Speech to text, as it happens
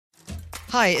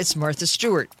Hi, it's Martha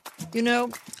Stewart. You know,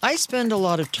 I spend a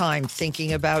lot of time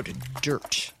thinking about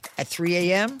dirt. At 3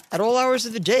 a.m., at all hours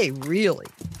of the day, really.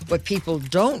 What people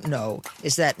don't know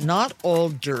is that not all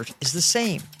dirt is the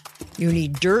same. You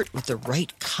need dirt with the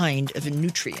right kind of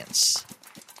nutrients.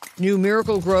 New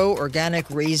Miracle Grow organic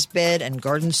raised bed and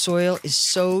garden soil is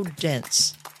so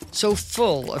dense, so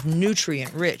full of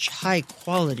nutrient-rich,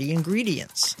 high-quality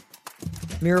ingredients.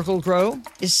 Miracle Grow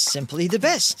is simply the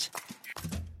best.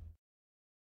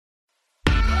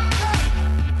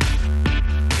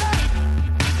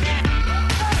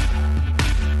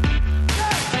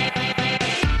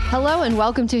 Hello and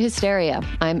welcome to Hysteria.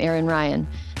 I'm Erin Ryan.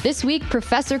 This week,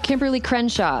 Professor Kimberlé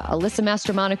Crenshaw, Alyssa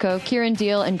Mastromonaco, Kieran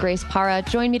Deal, and Grace Parra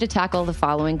join me to tackle the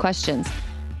following questions.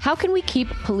 How can we keep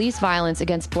police violence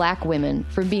against Black women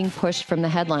from being pushed from the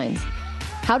headlines?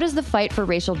 How does the fight for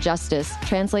racial justice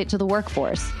translate to the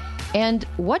workforce? And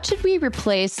what should we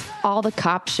replace all the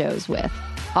cop shows with?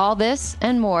 All this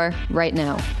and more right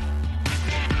now.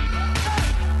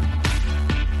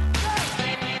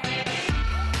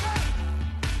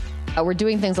 We're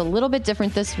doing things a little bit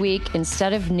different this week.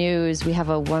 Instead of news, we have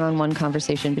a one-on-one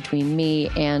conversation between me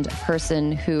and a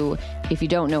person who, if you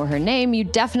don't know her name, you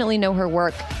definitely know her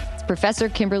work. It's Professor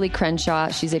Kimberlé Crenshaw.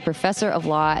 She's a professor of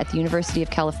law at the University of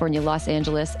California, Los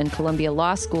Angeles and Columbia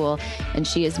Law School, and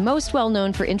she is most well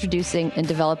known for introducing and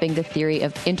developing the theory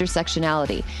of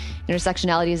intersectionality.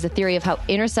 Intersectionality is the theory of how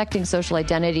intersecting social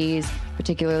identities,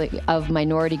 particularly of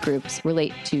minority groups,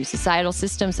 relate to societal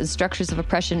systems and structures of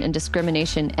oppression and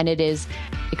discrimination. And it is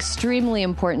extremely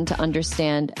important to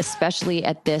understand, especially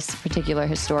at this particular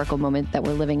historical moment that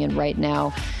we're living in right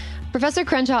now. Professor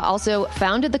Crenshaw also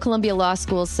founded the Columbia Law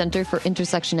School's Center for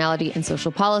Intersectionality and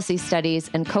Social Policy Studies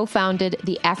and co-founded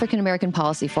the African American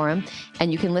Policy Forum.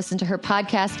 And you can listen to her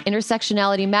podcast,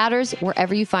 Intersectionality Matters,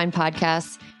 wherever you find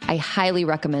podcasts. I highly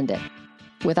recommend it.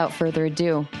 Without further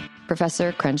ado,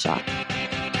 Professor Crenshaw.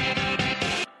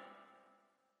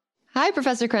 Hi,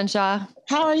 Professor Crenshaw.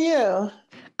 How are you?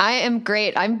 I am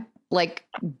great. I'm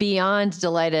beyond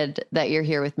delighted that you're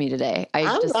here with me today.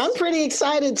 I'm pretty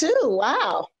excited too.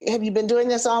 Wow. Have you been doing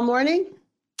this all morning?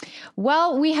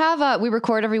 Well, we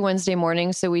record every Wednesday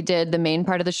morning. So we did the main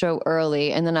part of the show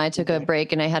early and then I took a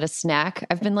break and I had a snack.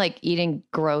 I've been eating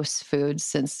gross food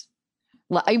since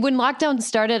when lockdown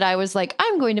started. I was like,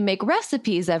 I'm going to make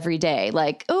recipes every day.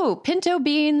 Pinto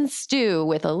bean stew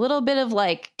with a little bit of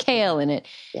kale in it.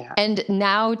 Yeah. And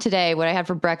now today, what I had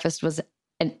for breakfast was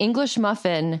an English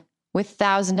muffin with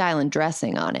Thousand Island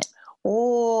dressing on it.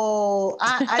 Oh,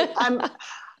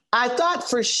 I thought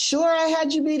for sure I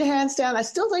had you beat hands down. I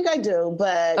still think I do,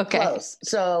 but okay. Close.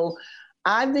 So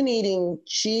I've been eating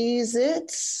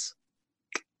Cheez-Its.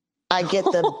 I get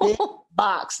the big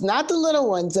box, not the little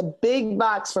ones, a big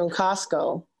box from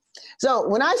Costco. So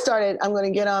when I started, I'm going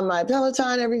to get on my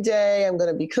Peloton every day. I'm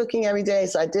going to be cooking every day.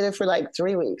 So I did it for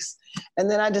 3 weeks. And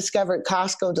then I discovered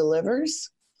Costco delivers.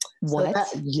 What?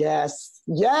 Yes.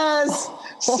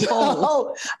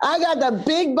 So I got the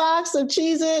big box of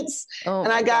Cheez-Its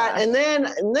and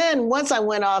then once I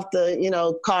went off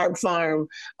the, carb farm,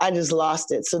 I just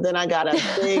lost it. So then I got a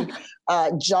big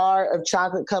jar of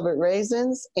chocolate covered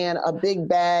raisins and a big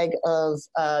bag of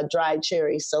dried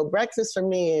cherries. So breakfast for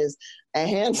me is a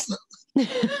handful of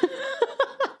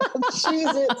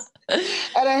Cheez-Its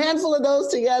and a handful of those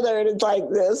together. And it's like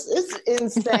this.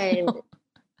 It's insane.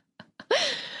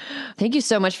 Thank you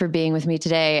so much for being with me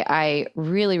today. I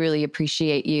really, really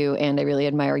appreciate you and I really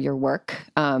admire your work.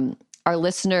 Our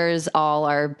listeners all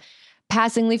are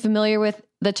passingly familiar with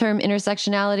the term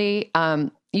intersectionality.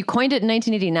 You coined it in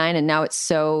 1989 and now it's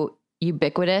so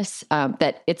ubiquitous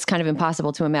that it's kind of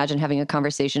impossible to imagine having a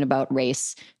conversation about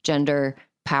race, gender,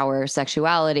 power,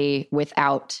 sexuality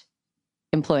without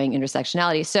employing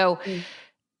intersectionality. So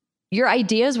your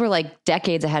ideas were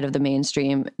decades ahead of the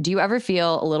mainstream. Do you ever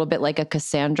feel a little bit like a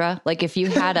Cassandra? If you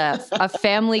had a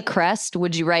family crest,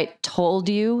 would you write "told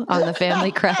you" on the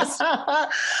family crest?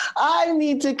 I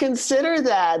need to consider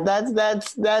that.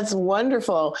 That's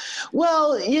wonderful.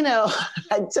 Well,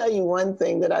 I tell you one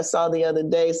thing that I saw the other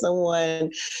day.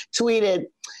 Someone tweeted,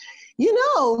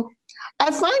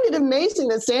 I find it amazing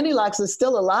that Sandy Locks is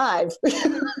still alive,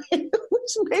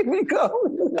 which made me go,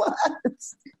 what?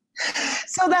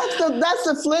 So that's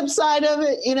the flip side of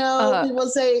it. People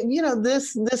say,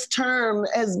 this term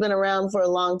has been around for a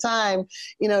long time,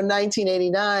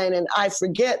 1989. And I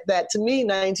forget that to me,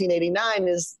 1989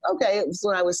 is, it was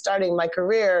when I was starting my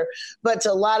career. But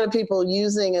to a lot of people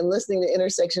using and listening to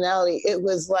intersectionality, it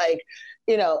was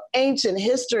ancient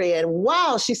history, and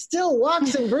wow, she still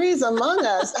walks and breathes among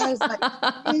us. I was like,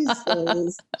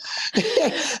 Jesus.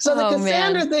 So the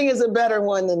Cassandra thing is a better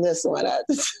one than this one.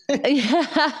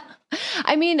 Yeah.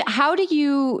 I mean, how do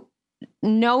you,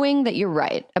 knowing that you're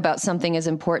right about something as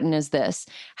important as this,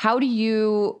 how do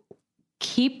you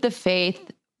keep the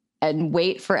faith and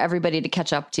wait for everybody to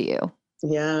catch up to you?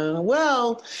 Yeah,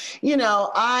 well,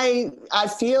 I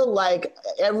feel like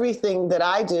everything that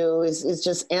I do is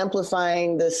just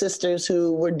amplifying the sisters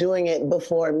who were doing it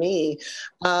before me,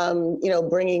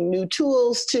 bringing new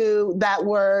tools to that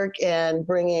work and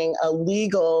bringing a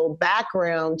legal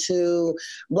background to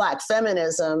Black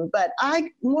feminism. But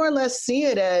I more or less see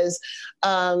it as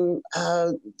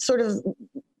sort of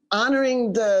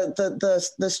honoring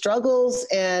the struggles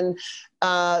and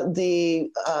the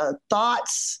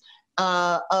thoughts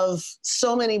of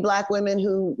so many Black women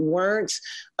who weren't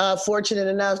fortunate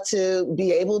enough to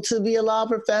be able to be a law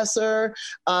professor,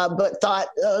 but thought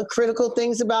critical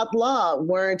things about law,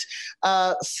 weren't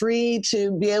free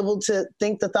to be able to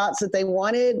think the thoughts that they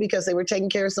wanted because they were taking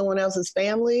care of someone else's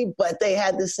family, but they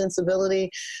had this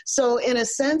sensibility. So in a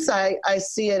sense, I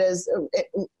see it as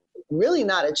really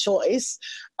not a choice.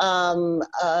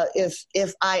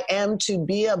 If I am to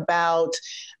be about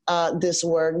this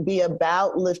work, be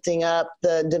about lifting up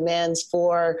the demands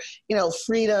for,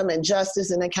 freedom and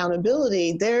justice and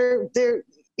accountability,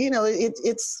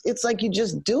 it's like you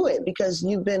just do it because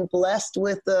you've been blessed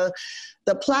with the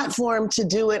platform to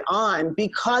do it on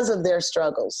because of their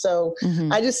struggles. So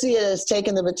I just see it as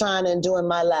taking the baton and doing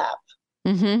my lap.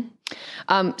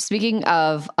 Speaking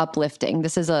of uplifting,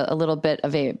 this is a little bit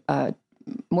of a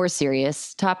more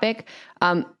serious topic.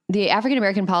 The African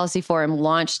American Policy Forum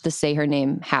launched the Say Her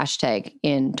Name hashtag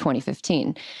in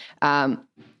 2015.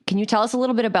 Can you tell us a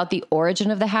little bit about the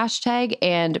origin of the hashtag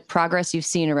and progress you've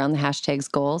seen around the hashtag's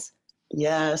goals?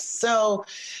 Yes. So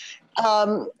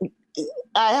I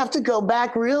have to go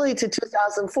back really to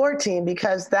 2014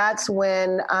 because that's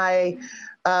when I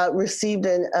received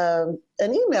an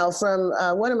email from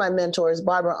one of my mentors,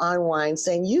 Barbara Unwine,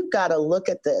 saying, you've got to look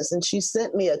at this. And she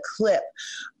sent me a clip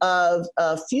of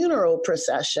a funeral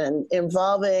procession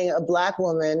involving a Black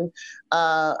woman,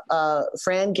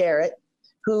 Fran Garrett,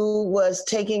 who was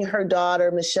taking her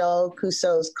daughter, Michelle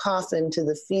Cusseau's coffin to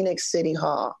the Phoenix City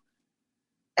Hall.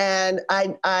 And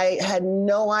I had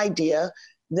no idea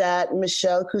that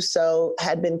Michelle Cusseau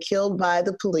had been killed by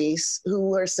the police who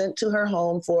were sent to her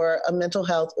home for a mental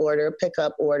health order,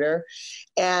 pickup order.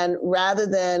 And rather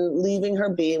than leaving her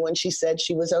be when she said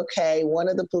she was okay, one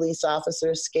of the police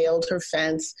officers scaled her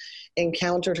fence,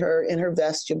 encountered her in her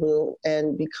vestibule.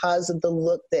 And because of the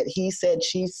look that he said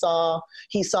he saw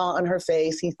on her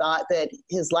face, he thought that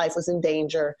his life was in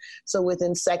danger. So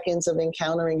within seconds of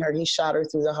encountering her, he shot her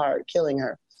through the heart, killing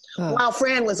her. Oh. While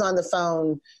Fran was on the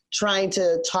phone trying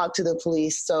to talk to the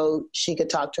police so she could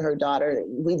talk to her daughter.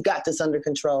 We've got this under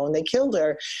control. And they killed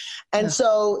her. And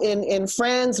so in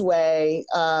Fran's way,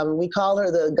 we call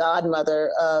her the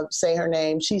godmother of Say Her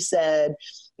Name. She said,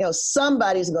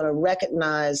 somebody's going to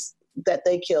recognize that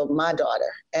they killed my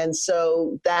daughter. And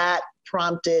so that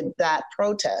prompted that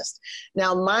protest.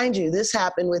 Now, mind you, this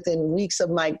happened within weeks of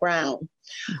Mike Brown.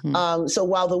 So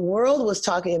while the world was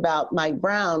talking about Mike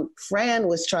Brown, Fran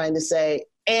was trying to say,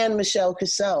 and Michelle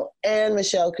Cusseau, and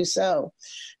Michelle Cusseau.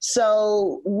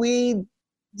 So we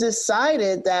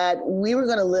decided that we were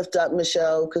going to lift up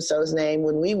Michelle Cusseau's name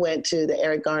when we went to the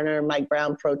Eric Garner, Mike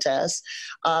Brown protests.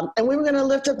 And we were going to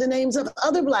lift up the names of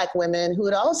other Black women who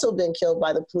had also been killed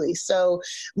by the police. So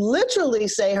literally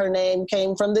Say Her Name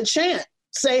came from the chant,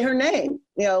 Say Her Name,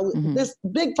 this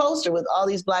big poster with all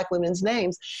these Black women's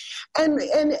names.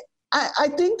 And I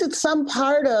think that some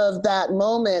part of that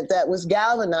moment that was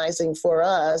galvanizing for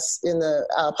us in the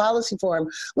policy forum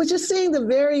was just seeing the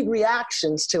varied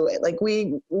reactions to it. Like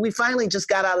we finally just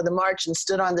got out of the march and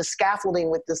stood on the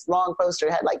scaffolding with this long poster,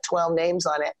 it had like 12 names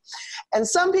on it. And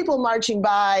some people marching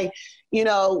by,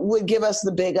 would give us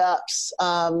the big ups.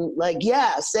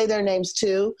 Say their names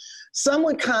too. Some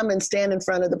would come and stand in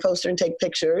front of the poster and take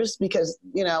pictures because,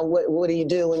 what do you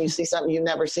do when you see something you've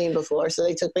never seen before? So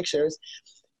they took pictures.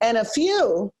 And a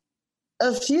few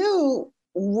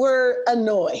were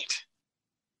annoyed.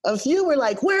 A few were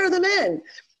like, where are the men?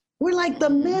 We're like, the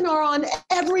men are on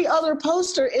every other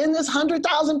poster in this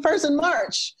 100,000 person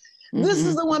march. This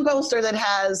is the one poster that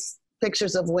has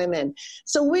pictures of women.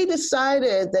 So we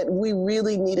decided that we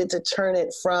really needed to turn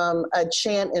it from a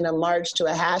chant and a march to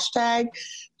a hashtag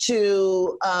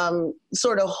to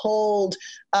sort of hold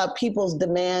people's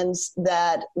demands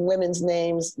that women's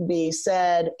names be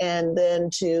said, and then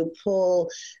to pull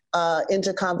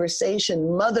into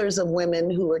conversation mothers of women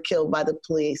who were killed by the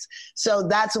police. So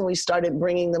that's when we started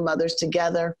bringing the mothers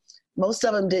together. Most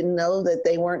of them didn't know that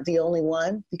they weren't the only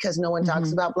one, because no one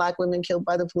talks about Black women killed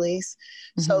by the police.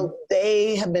 So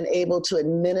they have been able to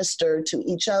administer to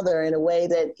each other in a way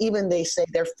that even they say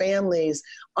their families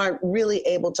aren't really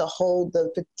able to hold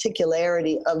the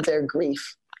particularity of their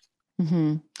grief.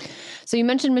 So you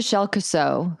mentioned Michelle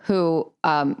Cusseau, who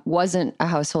wasn't a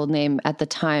household name at the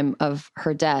time of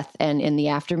her death and in the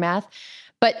aftermath.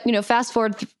 But, fast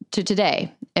forward to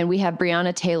today, and we have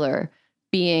Breonna Taylor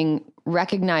being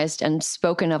recognized and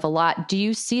spoken of a lot. Do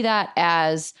you see that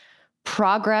as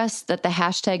progress that the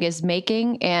hashtag is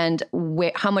making? And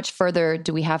how much further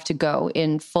do we have to go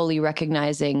in fully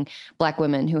recognizing Black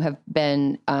women who have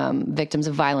been victims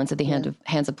of violence at the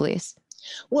hands of police?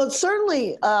 Well, it's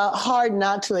certainly hard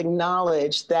not to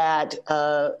acknowledge that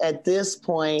at this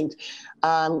point,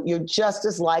 you're just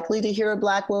as likely to hear a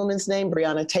Black woman's name,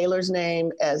 Breonna Taylor's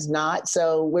name, as not.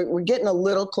 So we're getting a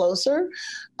little closer.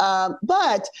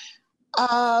 But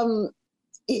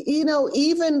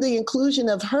even the inclusion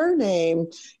of her name,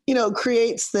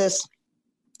 creates this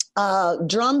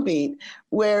drumbeat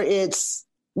where it's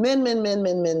men, men, men,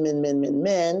 men, men, men, men, men,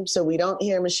 men. So we don't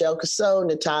hear Michelle Cusseau,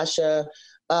 Natasha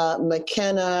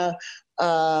McKenna,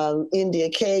 India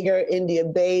Kager, India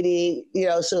Beatty,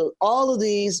 so all of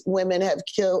these women have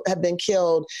been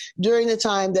killed during the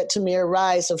time that Tamir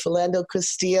Rice or Philando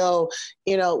Castile,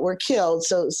 were killed.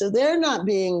 So they're not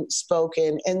being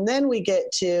spoken. And then we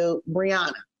get to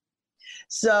Breonna.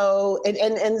 So,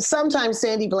 and sometimes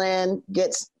Sandy Bland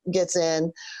gets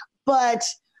in, but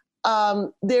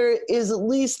there is at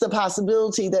least the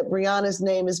possibility that Breonna's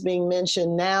name is being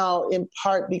mentioned now, in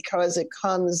part because it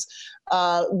comes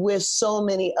with so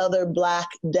many other Black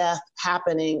deaths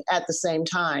happening at the same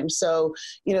time. So,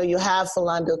 you have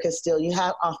Philando Castile, you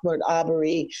have Ahmaud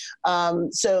Arbery.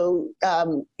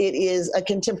 It is a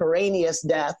contemporaneous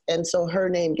death. And so her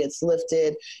name gets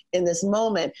lifted in this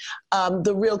moment.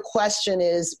 The real question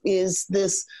is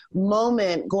this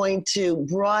moment going to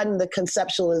broaden the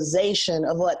conceptualization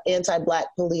of what anti-Black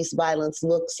police violence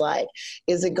looks like?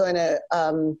 Is it going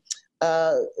to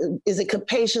is it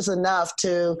capacious enough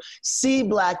to see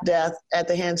Black death at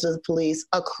the hands of the police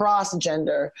across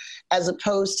gender, as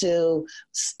opposed to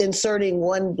inserting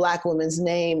one Black woman's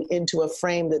name into a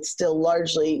frame that's still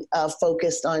largely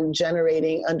focused on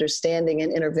generating understanding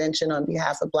and intervention on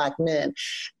behalf of Black men?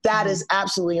 That is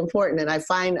absolutely important. And I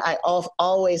find I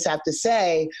always have to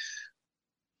say,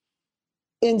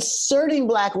 inserting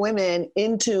Black women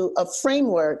into a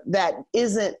framework that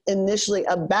isn't initially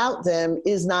about them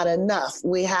is not enough.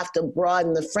 We have to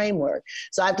broaden the framework.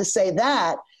 So I have to say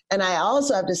that. And I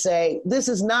also have to say, this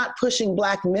is not pushing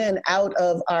Black men out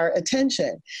of our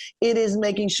attention. It is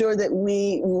making sure that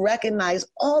we recognize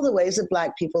all the ways that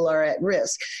Black people are at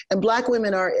risk. And Black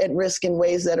women are at risk in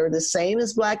ways that are the same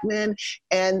as Black men,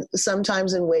 and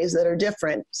sometimes in ways that are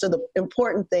different. So the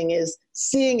important thing is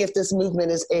seeing if this movement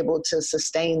is able to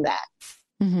sustain that.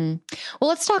 Well,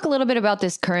 let's talk a little bit about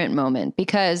this current moment,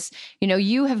 because,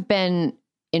 you have been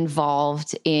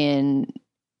involved in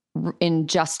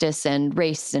justice and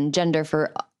race and gender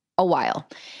for a while.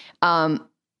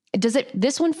 Does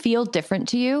this one feel different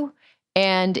to you?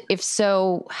 And if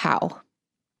so, how?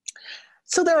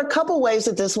 So there are a couple ways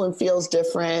that this one feels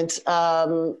different.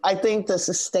 I think the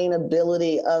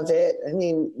sustainability of it,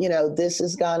 this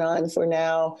has gone on for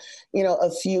now,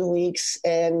 a few weeks,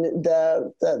 and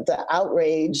the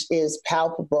outrage is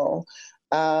palpable.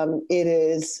 It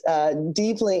is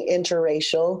deeply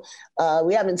interracial.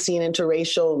 We haven't seen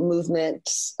interracial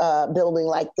movements building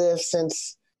like this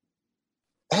since,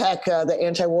 the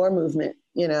anti-war movement,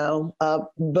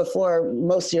 before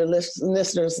most of your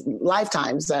listeners'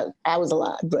 lifetimes that I was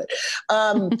alive. But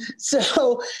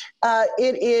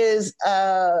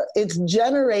it's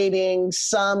generating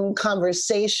some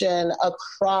conversation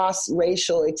across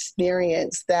racial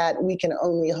experience that we can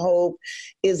only hope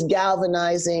is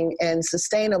galvanizing and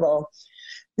sustainable.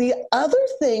 The other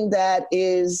thing that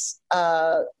is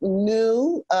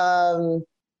new,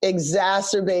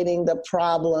 exacerbating the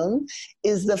problem,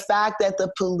 is the fact that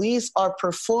the police are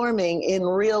performing in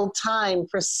real time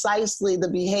precisely the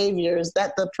behaviors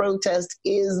that the protest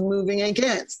is moving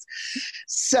against.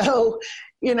 So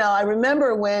I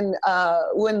remember when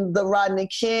the Rodney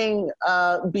King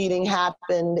beating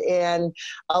happened, and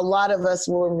a lot of us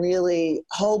were really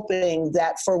hoping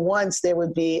that for once there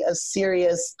would be a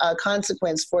serious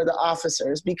consequence for the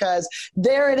officers, because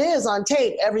there it is on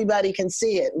tape. Everybody can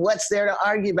see it. What's there to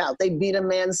argue about? They beat a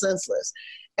man senseless.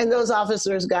 And those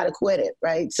officers got acquitted,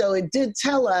 right? So it did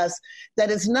tell us that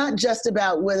it's not just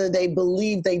about whether they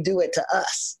believe they do it to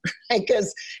us, right?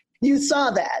 Because you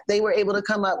saw that. They were able to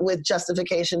come up with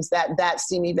justifications that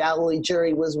Simi Valley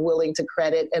jury was willing to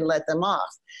credit and let them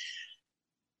off.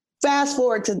 Fast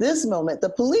forward to this moment, the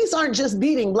police aren't just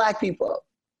beating Black people.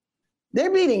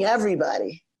 They're beating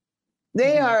everybody.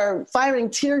 They are firing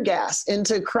tear gas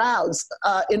into crowds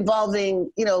involving,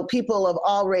 people of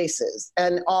all races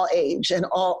and all ages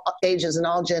and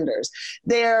all genders.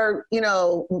 They're,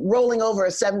 rolling over a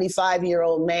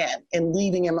 75-year-old man and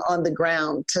leaving him on the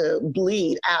ground to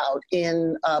bleed out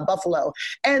in Buffalo,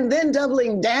 and then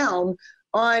doubling down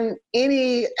on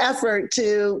any effort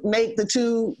to make the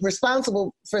two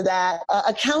responsible for that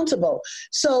accountable.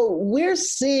 So we're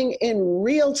seeing in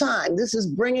real time, this is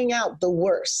bringing out the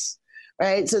worst.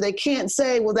 Right. So they can't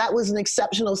say, well, that was an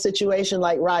exceptional situation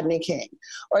like Rodney King,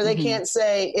 or they can't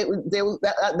say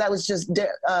that was just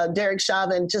Derek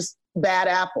Chauvin, just bad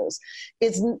apples.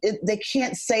 They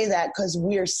can't say that because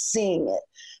we're seeing it.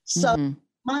 So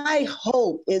my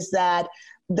hope is that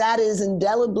is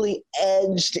indelibly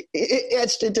etched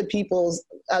into people's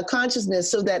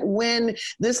consciousness, so that when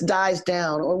this dies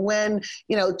down, or when,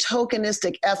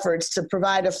 tokenistic efforts to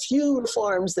provide a few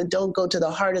reforms that don't go to the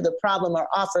heart of the problem are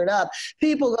offered up,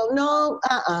 people go, no,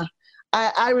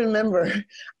 I remember,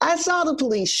 I saw the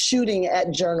police shooting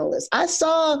at journalists. I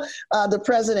saw the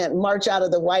president march out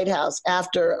of the White House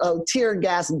after a tear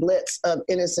gas blitz of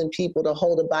innocent people to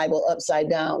hold a Bible upside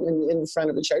down in front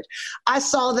of a church. I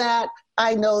saw that.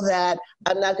 I know that.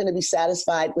 I'm not going to be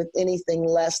satisfied with anything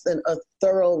less than a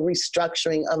thorough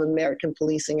restructuring of American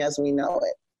policing as we know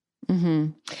it.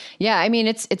 Yeah. I mean,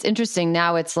 it's interesting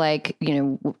now. It's like,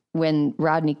 when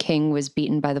Rodney King was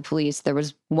beaten by the police, there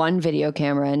was one video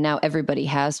camera, and now everybody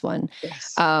has one.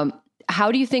 Yes.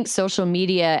 How do you think social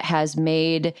media has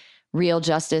made real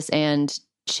justice and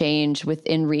change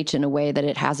within reach in a way that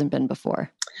it hasn't been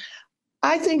before?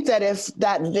 I think that if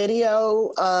that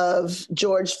video of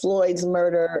George Floyd's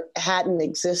murder hadn't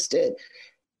existed,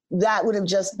 that would have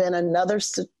just been another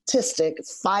statistic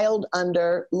filed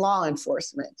under law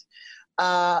enforcement.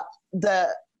 The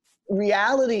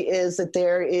reality is that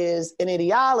there is an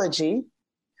ideology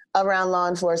around law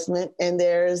enforcement, and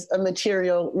there's a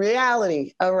material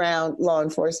reality around law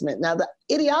enforcement. Now, the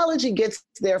ideology gets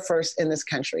there first in this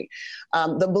country.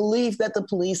 The belief that the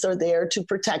police are there to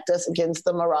protect us against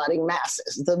the marauding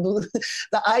masses.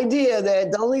 The idea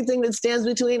that the only thing that stands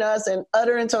between us and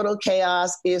utter and total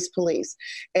chaos is police.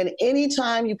 And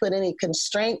anytime you put any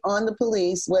constraint on the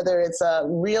police, whether it's a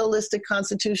realistic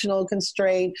constitutional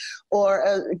constraint or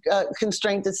a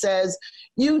constraint that says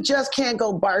you just can't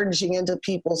go barging into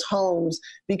people's homes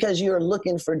because you're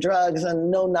looking for drugs and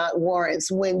no-knock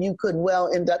warrants when you could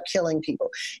well end up killing people.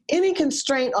 Any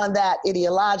constraint on that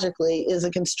ideologically is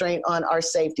a constraint on our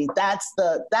safety. That's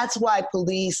why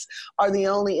police are the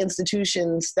only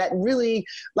institutions that really,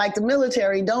 like the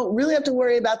military, don't really have to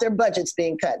worry about their budgets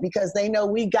being cut, because they know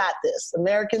we got this.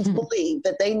 Americans believe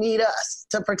that they need us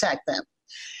to protect them.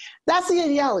 That's the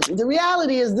ideology. The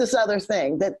reality is this other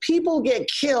thing, that people get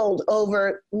killed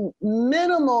over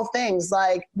minimal things,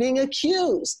 like being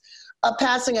accused of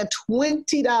passing a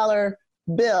 $20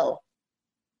 bill.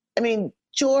 I mean,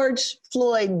 George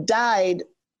Floyd died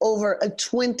over a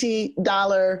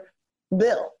 $20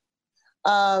 bill.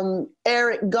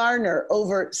 Eric Garner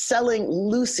over selling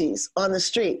Lucy's on the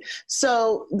street.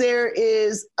 So there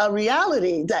is a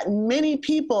reality that many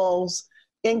people's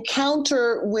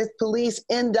encounter with police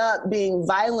end up being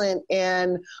violent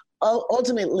and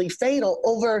ultimately fatal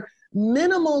over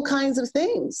minimal kinds of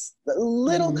things,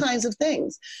 little kinds of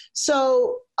things.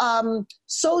 So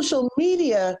social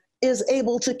media is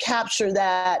able to capture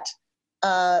that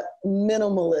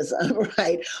minimalism,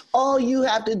 right? All you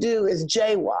have to do is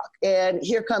jaywalk, and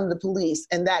here come the police,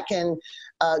 and that can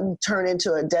turn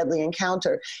into a deadly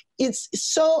encounter. It's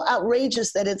so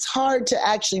outrageous that it's hard to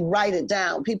actually write it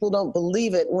down. People don't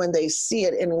believe it when they see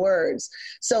it in words.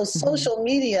 So social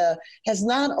media has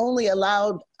not only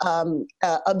allowed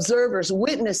observers,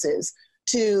 witnesses,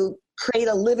 to create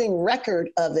a living record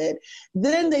of it,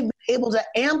 then they've been able to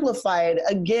amplify it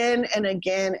again and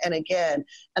again and again.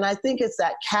 And I think it's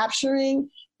that capturing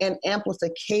and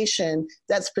amplification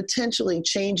that's potentially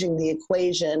changing the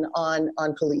equation on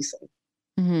policing.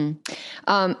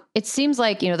 It seems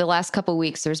like, the last couple of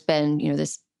weeks, there's been,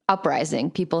 this uprising.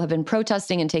 People have been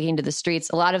protesting and taking to the streets,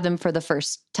 a lot of them for the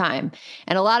first time,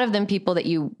 and a lot of them people that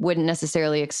you wouldn't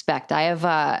necessarily expect. I have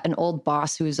an old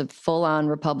boss who's a full-on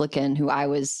Republican who I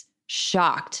was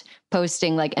shocked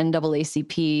posting like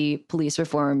NAACP police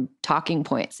reform talking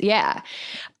points. Yeah.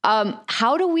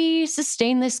 How do we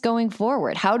sustain this going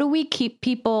forward? How do we keep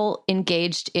people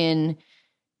engaged in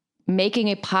making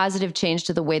a positive change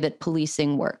to the way that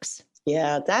policing works?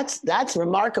 Yeah, that's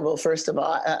remarkable, first of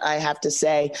all, I have to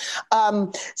say.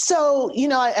 So,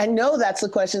 I know that's the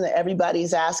question that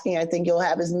everybody's asking. I think you'll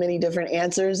have as many different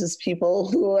answers as people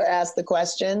who ask the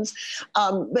questions.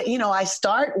 But, I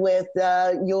start with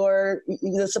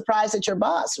the surprise at your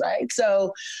boss, right?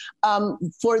 So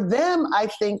for them, I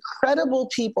think credible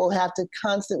people have to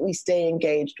constantly stay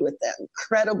engaged with them,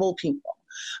 credible people.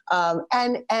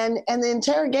 And the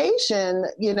interrogation,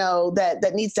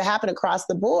 that needs to happen across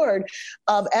the board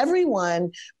of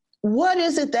everyone. What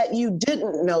is it that you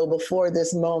didn't know before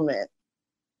this moment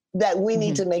that we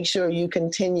need to make sure you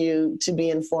continue to be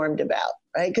informed about,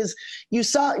 right? Because you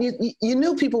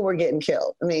knew people were getting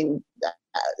killed. I mean,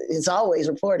 it's always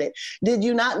reported. Did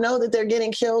you not know that they're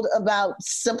getting killed about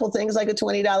simple things like a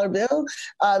 $20 bill?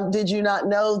 Did you not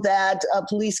know that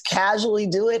police casually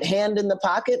do it, hand in the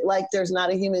pocket, like there's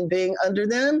not a human being under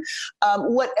them?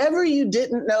 Whatever you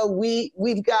didn't know,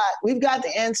 we've got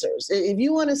the answers. If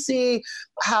you want to see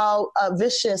how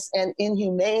vicious and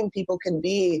inhumane people can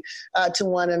be to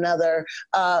one another,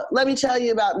 let me tell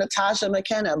you about Natasha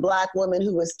McKenna, a Black woman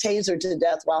who was tasered to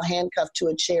death while handcuffed to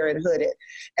a chair and hooded.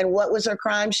 And what was her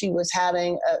crime? She was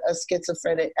having a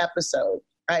schizophrenic episode,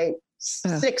 right?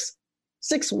 Six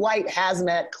white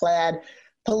hazmat clad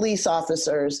police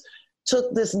officers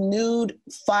took this nude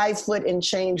 5 foot and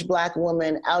change Black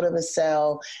woman out of a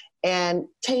cell and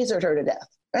tasered her to death.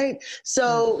 Right.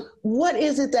 So what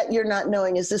is it that you're not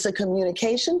knowing? Is this a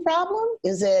communication problem?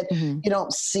 Is it you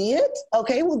don't see it?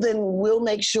 Okay, well, then we'll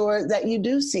make sure that you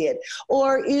do see it.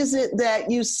 Or is it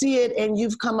that you see it and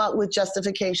you've come up with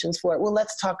justifications for it? Well,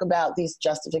 let's talk about these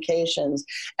justifications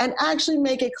and actually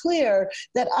make it clear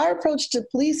that our approach to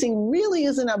policing really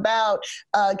isn't about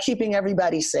keeping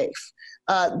everybody safe.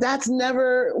 That's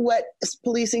never what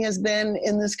policing has been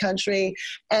in this country.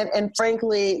 And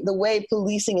frankly, the way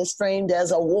policing is framed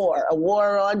as a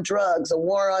war on drugs, a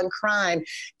war on crime,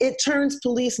 it turns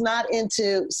police not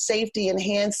into safety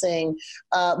enhancing,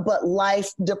 but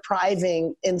life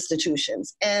depriving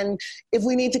institutions. And if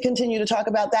we need to continue to talk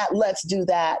about that, let's do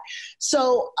that.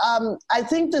 So I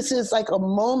think this is like a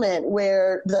moment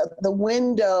where the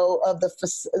window of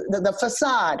the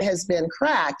facade has been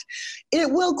cracked. It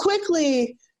will quickly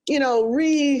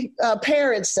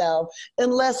repair itself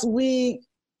unless we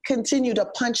continue to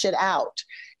punch it out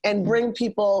and bring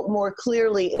people more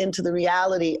clearly into the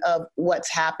reality of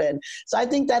what's happened. So I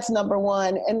think that's number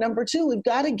one. And number two, we've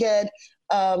got to get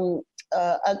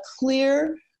a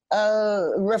clear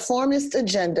reformist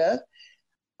agenda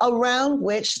around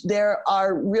which there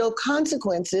are real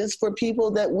consequences for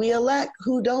people that we elect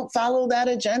who don't follow that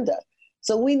agenda.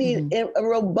 So we need a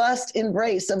robust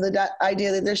embrace of the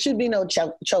idea that there should be no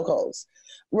chokeholds,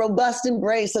 robust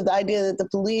embrace of the idea that the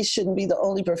police shouldn't be the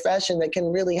only profession that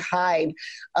can really hide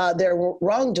their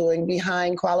wrongdoing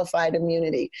behind qualified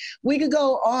immunity. We could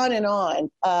go on,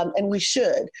 and we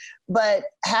should, but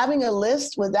having a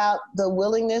list without the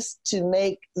willingness to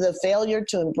make the failure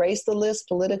to embrace the list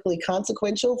politically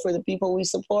consequential for the people we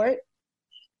support,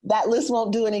 that list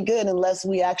won't do any good unless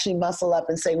we actually muscle up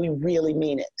and say we really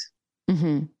mean it.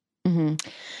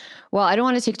 Well, I don't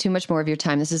want to take too much more of your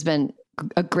time. This has been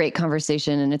a great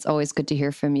conversation, and it's always good to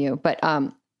hear from you. But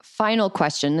final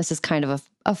question. This is kind of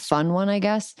a fun one, I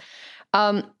guess.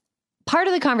 Part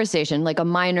of the conversation, like a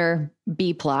minor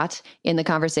B plot in the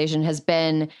conversation, has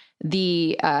been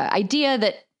the idea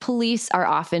that police are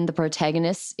often the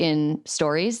protagonists in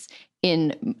stories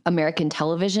in American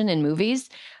television and movies.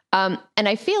 And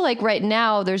I feel like right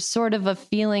now there's sort of a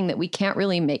feeling that we can't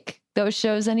really make those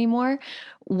shows anymore.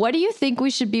 What do you think we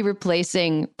should be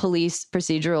replacing police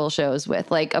procedural shows with?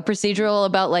 Like a procedural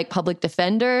about like public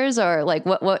defenders, or like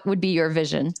what would be your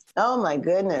vision? Oh my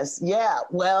goodness. Yeah.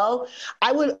 Well,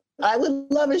 I would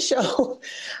love a show.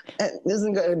 This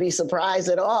isn't going to be a surprise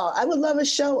at all. I would love a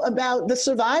show about the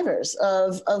survivors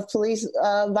of police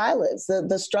violence,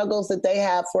 the struggles that they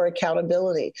have for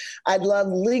accountability. I'd love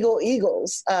legal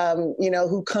eagles,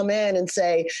 who come in and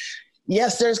say,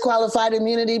 yes, there's qualified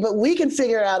immunity, but we can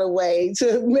figure out a way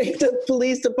to make the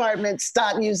police department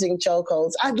stop using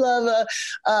chokeholds. I'd love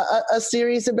a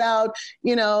series about,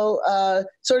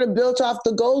 sort of built off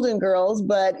the Golden Girls,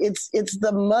 but it's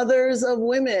the mothers of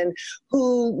women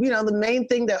who, the main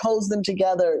thing that holds them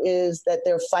together is that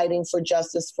they're fighting for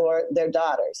justice for their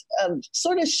daughters.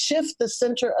 Sort of shift the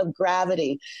center of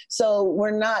gravity. So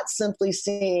we're not simply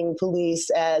seeing police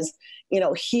as,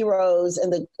 heroes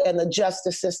and the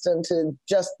justice system to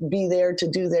just be there to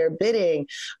do their bidding,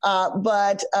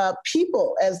 but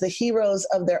people as the heroes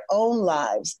of their own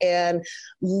lives and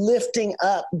lifting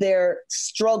up their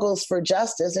struggles for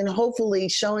justice and hopefully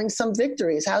showing some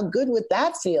victories. How good would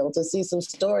that feel to see some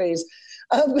stories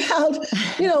about,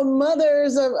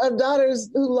 mothers of daughters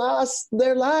who lost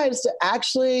their lives to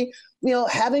actually,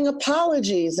 having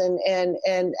apologies and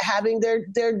having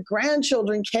their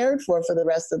grandchildren cared for the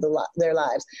rest of their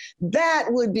lives. That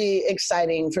would be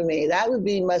exciting for me. That would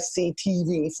be must-see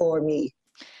TV for me.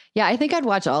 Yeah, I think I'd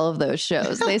watch all of those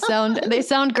shows. They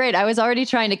sound great. I was already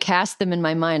trying to cast them in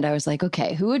my mind. I was like,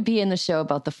 okay, who would be in the show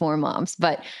about the 4 moms?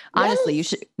 But honestly,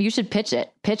 you should pitch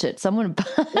it. Someone.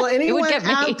 Well, anyone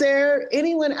out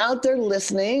there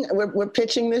listening, we're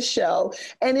pitching this show.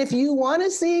 And if you want to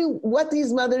see what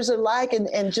these mothers are like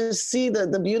and just see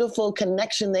the beautiful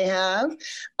connection they have,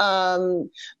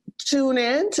 tune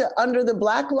in to Under the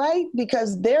Black Light,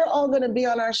 because they're all going to be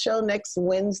on our show next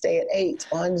Wednesday at 8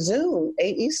 on Zoom,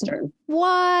 8 Eastern.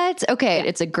 What? Okay. Yeah.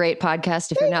 It's a great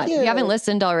podcast. If you haven't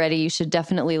listened already, you should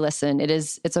definitely listen.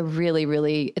 It's a really,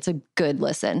 really, it's a good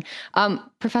listen.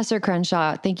 Professor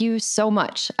Crenshaw, thank you so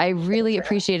much. I really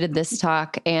appreciated this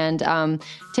talk, and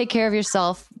take care of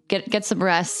yourself. Get some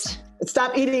rest.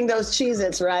 Stop eating those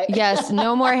Cheez-Its, right? Yes.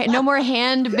 No more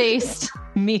hand-based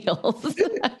meals.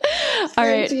 All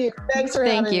right. Thanks for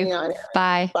having me on.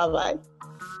 Bye. Bye-bye.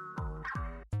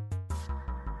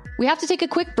 We have to take a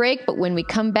quick break, but when we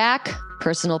come back,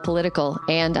 personal political,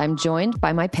 and I'm joined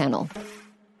by my panel.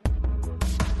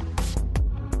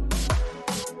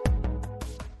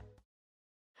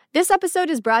 This episode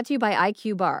is brought to you by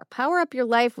IQ Bar. Power up your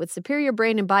life with superior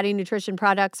brain and body nutrition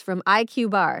products from IQ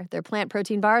Bar. Their plant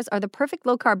protein bars are the perfect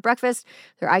low-carb breakfast.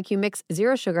 Their IQ Mix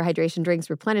zero-sugar hydration drinks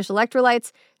replenish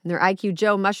electrolytes. And their IQ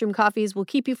Joe mushroom coffees will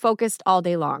keep you focused all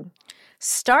day long.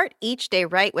 Start each day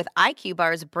right with IQ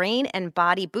Bar's brain and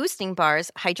body boosting bars,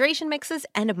 hydration mixes,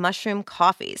 and mushroom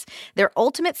coffees. Their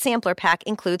ultimate sampler pack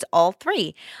includes all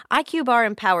 3. IQ Bar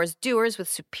empowers doers with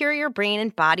superior brain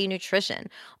and body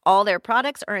nutrition. All their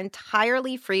products are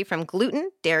entirely free from gluten,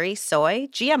 dairy, soy,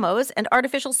 GMOs, and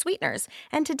artificial sweeteners.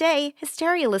 And today,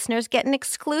 Hysteria listeners get an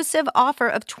exclusive offer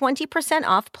of 20%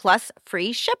 off plus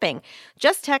free shipping.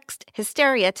 Just text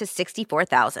Hysteria to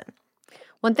 64,000.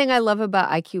 One thing I love about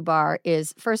IQ Bar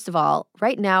is, first of all,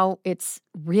 right now it's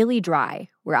really dry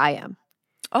where I am.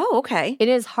 Oh, okay. It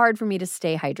is hard for me to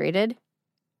stay hydrated.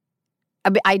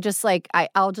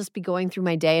 I'll just be going through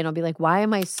my day and I'll be like, why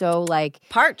am I so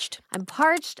parched? I'm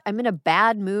parched. I'm in a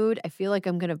bad mood. I feel like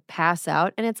I'm going to pass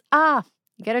out. And it's,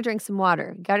 you got to drink some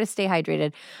water. You got to stay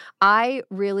hydrated. I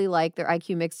really like their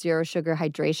IQ Mix Zero Sugar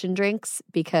hydration drinks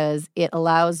because it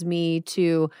allows me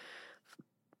to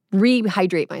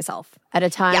rehydrate myself at a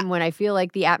time when I feel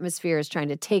like the atmosphere is trying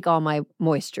to take all my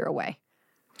moisture away.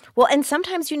 Well, and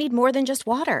sometimes you need more than just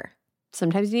water.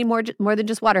 Sometimes you need more than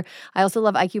just water. I also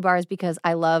love IQ Bars because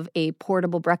I love a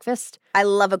portable breakfast. I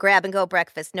love a grab-and-go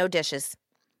breakfast, no dishes.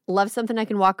 Love something I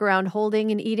can walk around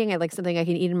holding and eating. I like something I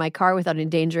can eat in my car without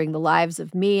endangering the lives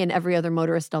of me and every other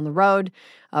motorist on the road.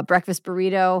 A breakfast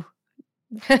burrito,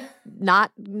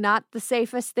 not the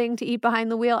safest thing to eat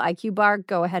behind the wheel. IQ Bar,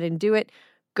 go ahead and do it.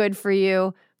 Good for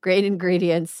you. Great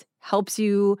ingredients. Helps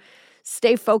you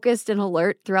stay focused and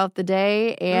alert throughout the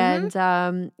day. And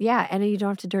and you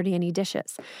don't have to dirty any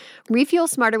dishes. Refuel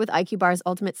smarter with IQ Bar's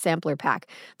Ultimate Sampler Pack.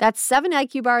 That's 7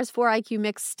 IQ Bars, 4 IQ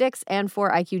Mix sticks, and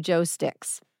 4 IQ Joe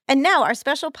sticks. And now our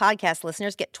special podcast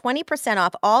listeners get 20%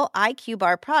 off all IQ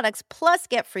Bar products plus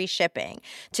get free shipping.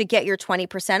 To get your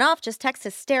 20% off, just text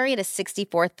Hysteria to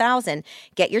 64,000.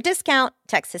 Get your discount.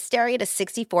 Text Hysteria to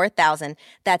 64,000.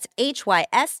 That's HYSTERIA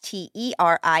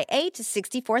to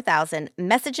 64,000.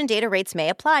 Message and data rates may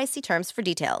apply. See terms for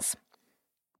details.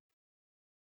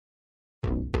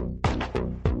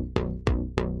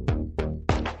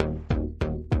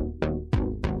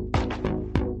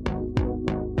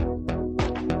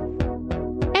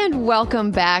 welcome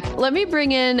back. Let me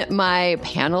bring in my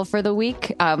panel for the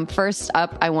week. First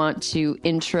up, I want to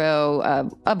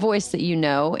intro a voice that you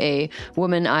know, a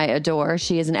woman I adore.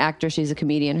 She is an actor. She's a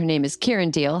comedian. Her name is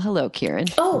Kieran Deal. Hello, Kieran.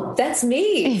 Oh, that's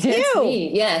me. It's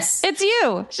me. Yes. It's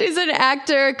you. She's an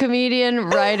actor, comedian,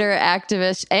 writer,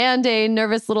 activist, and a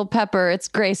nervous little pepper. It's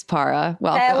Grace Parra.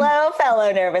 Welcome. Hello,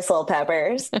 fellow nervous little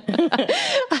peppers.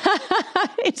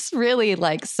 It's really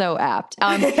like so apt.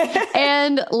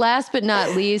 And last but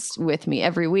not least, with me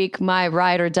every week, my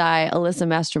ride or die, Alyssa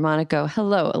Mastromonaco.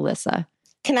 Hello, Alyssa.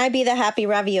 Can I be the happy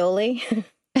ravioli?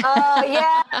 Oh,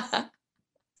 yeah.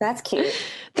 That's cute.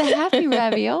 The happy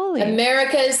ravioli.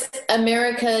 America's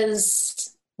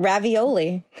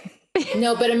Ravioli.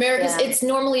 No, but America's, it's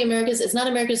normally America's, it's not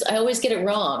America's. I always get it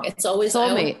wrong. It's always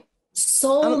soulmate.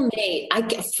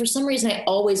 Soulmate. For some reason, I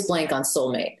always blank on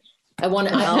soulmate. I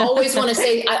always want to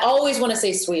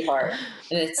say sweetheart.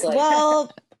 And it's like,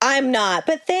 well, I'm not,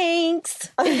 but thanks.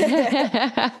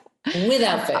 Without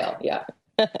fail. Yeah.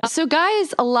 So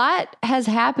guys, a lot has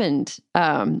happened.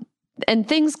 And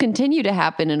things continue to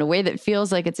happen in a way that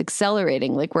feels like it's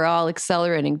accelerating. Like we're all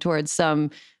accelerating towards some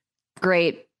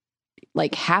great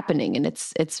like happening. And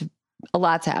it's a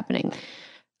lot's happening.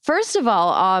 First of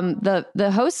all,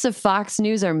 the hosts of Fox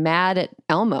News are mad at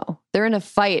Elmo. They're in a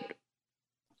fight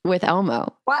with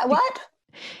Elmo. What?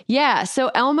 Yeah. So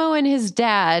Elmo and his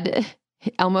dad,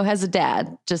 Elmo has a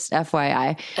dad, just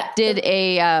FYI, did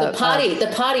the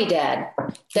potty dad.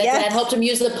 That helped him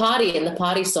use the potty in the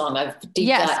potty song. I've deep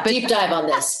dive on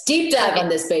this. Deep dive on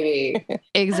this, baby.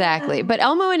 Exactly. But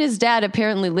Elmo and his dad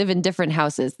apparently live in different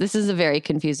houses. This is a very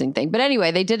confusing thing. But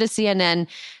anyway, they did a CNN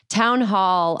town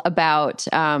hall about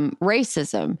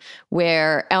racism,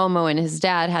 where Elmo and his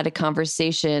dad had a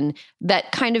conversation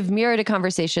that kind of mirrored a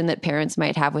conversation that parents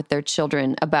might have with their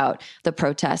children about the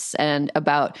protests and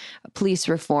about police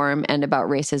reform and about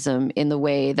racism in the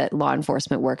way that law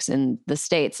enforcement works in the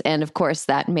States. And of course,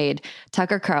 that made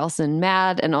Tucker Carlson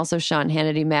mad and also Sean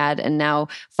Hannity mad. And now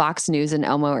Fox News and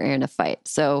Elmo are in a fight.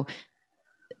 So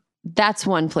that's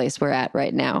one place we're at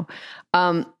right now.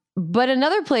 But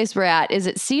another place we're at is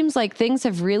it seems like things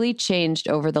have really changed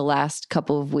over the last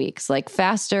couple of weeks, like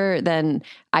faster than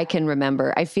I can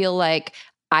remember. I feel like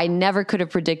I never could have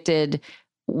predicted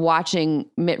watching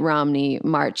Mitt Romney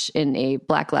march in a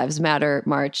Black Lives Matter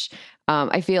march.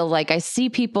 I feel like I see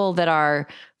people that are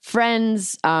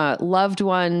friends, loved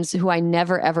ones who I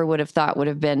never, ever would have thought would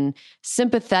have been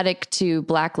sympathetic to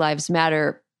Black Lives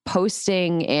Matter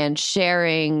posting and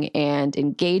sharing and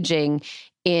engaging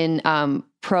in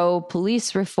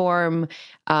pro-police reform,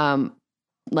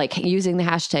 like using the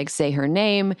hashtag Say Her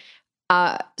Name.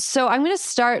 So I'm going to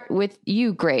start with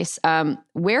you, Grace.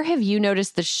 Where have you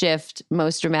noticed the shift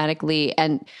most dramatically,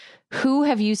 and who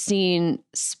have you seen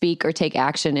speak or take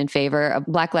action in favor of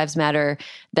Black Lives Matter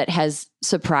that has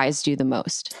surprised you the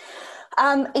most?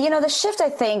 The shift, I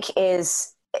think,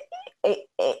 is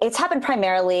it's happened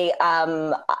primarily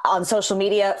on social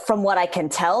media, from what I can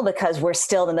tell, because we're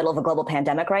still in the middle of a global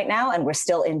pandemic right now, and we're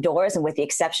still indoors. And with the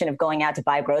exception of going out to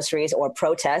buy groceries or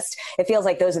protest, it feels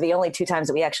like those are the only two times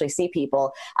that we actually see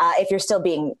people. If you're still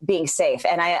being safe,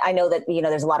 and I know that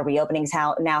there's a lot of reopenings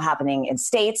now happening in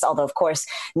states. Although, of course,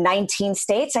 19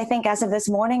 states, I think, as of this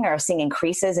morning, are seeing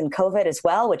increases in COVID as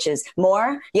well, which is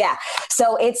more. Yeah.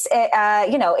 So it's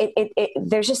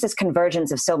there's just this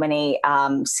convergence of so many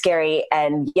scary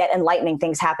and yet enlightening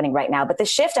things happening right now. But the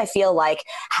shift, I feel like,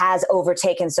 has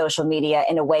overtaken social media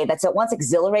in a way that's at once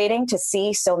exhilarating to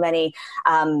see so many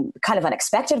kind of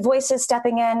unexpected voices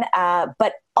stepping in,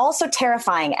 but also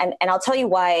terrifying. And I'll tell you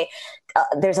why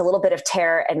there's a little bit of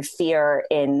terror and fear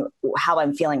in how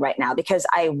I'm feeling right now, because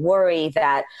I worry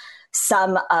that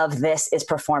some of this is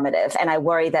performative. And I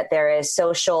worry that there is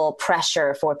social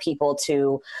pressure for people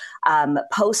to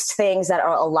post things that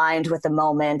are aligned with the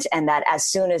moment, and that as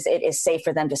soon as it is safe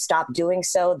for them to stop doing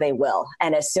so, they will.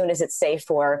 And as soon as it's safe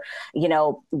for,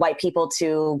 white people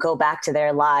to go back to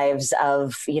their lives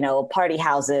of, party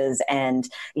houses and,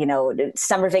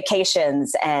 summer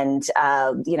vacations and,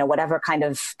 whatever kind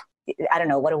of, I don't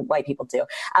know, what do white people do?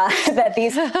 That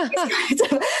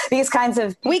these kinds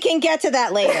of we can get to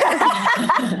that later.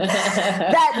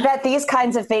 that these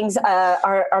kinds of things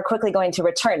are quickly going to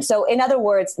return. So, in other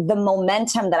words, the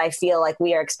momentum that I feel like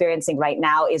we are experiencing right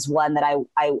now is one that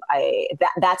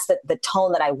that's the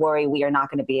tone that I worry we are not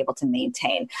going to be able to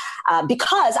maintain,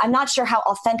 because I'm not sure how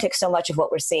authentic so much of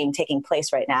what we're seeing taking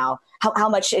place right now, how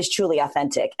much is truly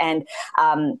authentic. And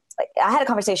I had a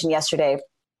conversation yesterday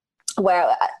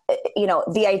where,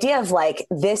 the idea of like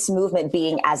this movement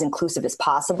being as inclusive as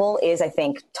possible is, I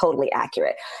think, totally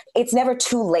accurate. It's never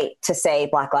too late to say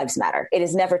Black Lives Matter. It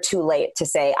is never too late to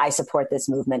say, I support this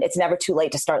movement. It's never too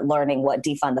late to start learning what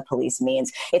defund the police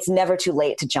means. It's never too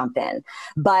late to jump in.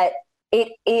 But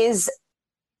it is,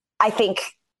 I think,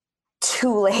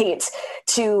 too late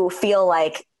to feel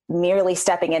like merely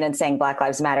stepping in and saying Black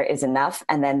Lives Matter is enough,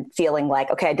 and then feeling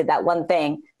like, okay, I did that one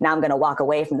thing, now I'm going to walk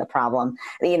away from the problem.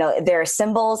 There are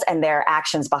symbols and there are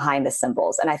actions behind the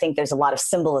symbols. And I think there's a lot of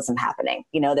symbolism happening.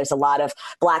 There's a lot of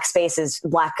Black spaces,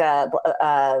 Black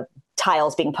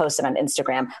tiles being posted on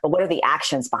Instagram, but what are the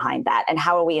actions behind that? And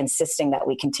how are we insisting that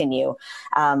we continue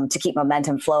to keep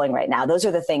momentum flowing right now? Those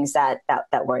are the things that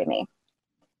worry me.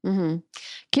 Mm-hmm.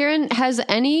 Kieran, has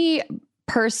any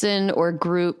person or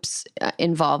group's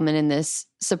involvement in this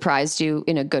surprised you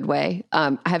in a good way?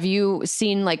 Have you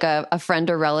seen like a friend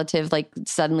or relative like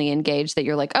suddenly engaged that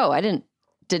you're like, oh, I didn't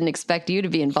expect you to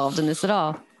be involved in this at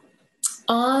all?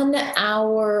 On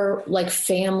our like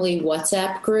family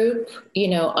WhatsApp group,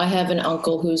 I have an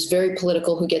uncle who's very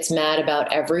political, who gets mad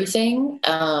about everything.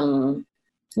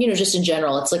 Just in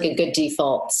general, it's like a good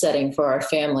default setting for our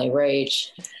family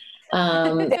rage.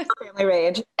 Family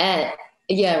rage.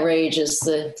 Yeah, rage is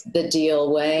the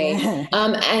deal way.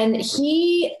 And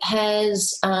he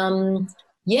has,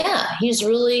 he's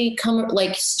really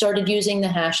started using the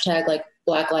hashtag like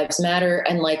Black Lives Matter.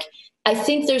 And like, I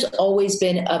think there's always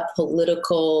been a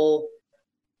political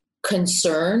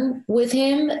concern with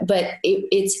him, but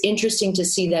it's interesting to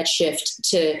see that shift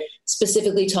to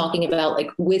specifically talking about like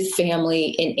with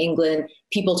family in England,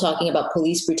 people talking about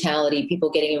police brutality, people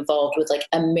getting involved with like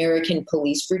American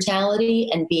police brutality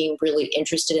and being really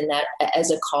interested in that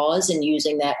as a cause and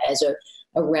using that as a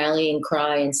rallying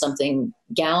cry and something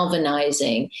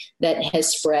galvanizing that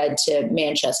has spread to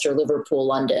Manchester, Liverpool,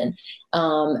 London.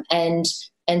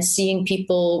 And seeing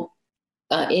people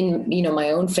in, my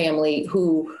own family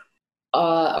who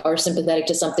are sympathetic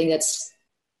to something that's,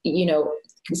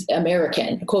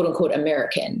 American, quote unquote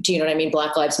American. Do you know what I mean?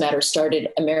 Black Lives Matter started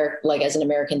as an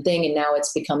American thing, and now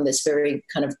it's become this very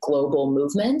kind of global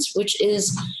movement, which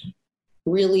is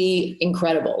really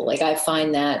incredible. Like I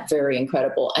find that very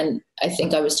incredible. And I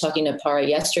think I was talking to Para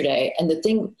yesterday, and the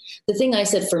thing I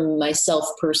said for myself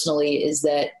personally is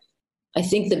that I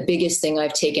think the biggest thing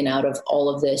I've taken out of all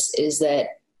of this is that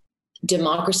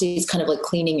democracy is kind of like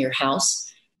cleaning your house.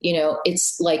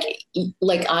 It's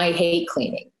like I hate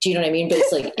cleaning. Do you know what I mean? But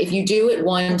it's like, if you do it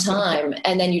one time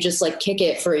and then you just like kick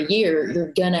it for a year,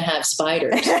 you're going to have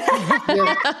spiders.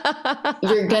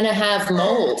 You're going to have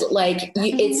mold. It's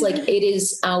like, it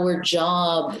is our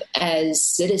job as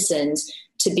citizens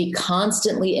to be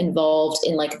constantly involved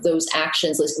in like those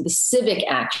actions, like the civic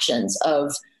actions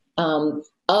of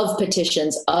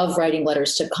petitions, of writing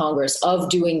letters to Congress, of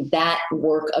doing that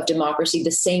work of democracy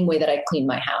the same way that I clean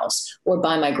my house or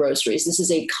buy my groceries. This is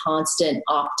a constant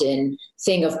opt-in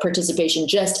thing of participation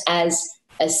just as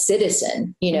a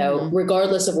citizen,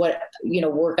 regardless of what,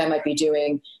 work I might be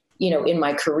doing, in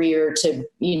my career to,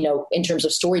 in terms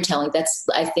of storytelling. That's,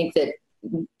 I think that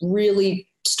really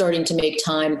starting to make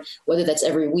time, whether that's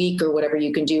every week or whatever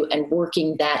you can do, and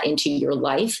working that into your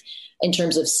life in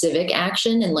terms of civic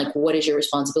action and like what is your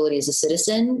responsibility as a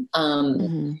citizen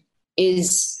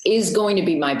is going to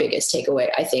be my biggest takeaway,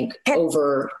 I think,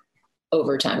 over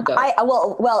time.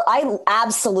 I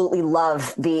absolutely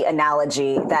love the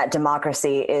analogy that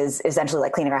democracy is essentially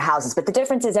like cleaning our houses. But the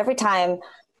difference is every time,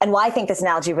 and why I think this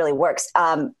analogy really works,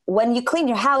 when you clean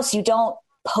your house, you don't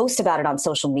post about it on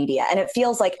social media. And it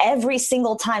feels like every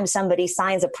single time somebody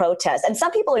signs a protest, and some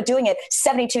people are doing it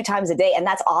 72 times a day, and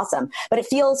that's awesome, but it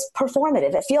feels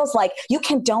performative. It feels like you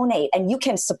can donate and you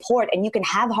can support and you can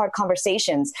have hard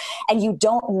conversations and you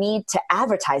don't need to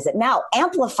advertise it. Now,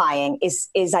 amplifying is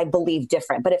I believe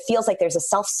different, but it feels like there's a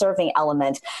self-serving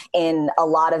element in a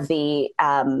lot of the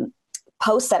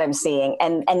posts that I'm seeing.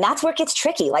 And that's where it gets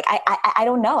tricky. Like, I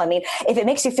don't know. I mean, if it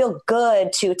makes you feel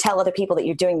good to tell other people that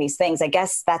you're doing these things, I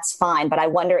guess that's fine. But I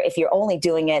wonder if you're only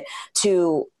doing it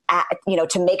to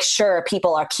make sure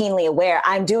people are keenly aware,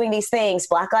 I'm doing these things.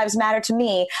 Black Lives Matter to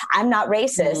me. I'm not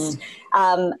racist.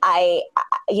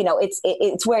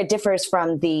 It's where it differs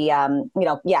from the,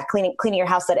 cleaning your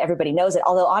house so that everybody knows it.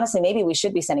 Although honestly, maybe we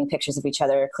should be sending pictures of each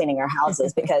other cleaning our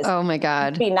houses because oh my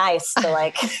God, it'd be nice to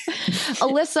like.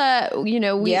 Alyssa,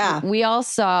 we all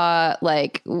saw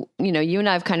you and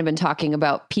I've kind of been talking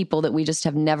about people that we just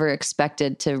have never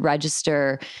expected to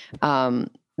register,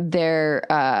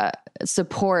 their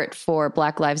support for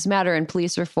Black Lives Matter and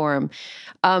police reform.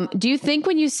 Do you think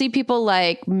when you see people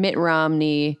like Mitt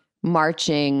Romney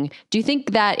marching. Do you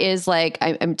think that is like,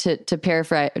 I'm to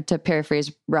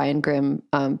paraphrase Ryan Grimm?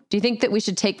 Do you think that we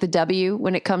should take the W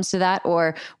when it comes to that,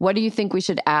 or what do you think we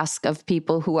should ask of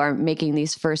people who are making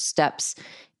these first steps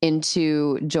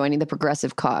into joining the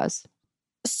progressive cause?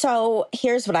 So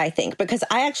here's what I think, because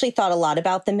I actually thought a lot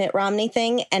about the Mitt Romney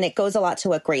thing, and it goes a lot to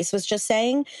what Grace was just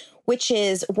saying, which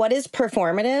is what is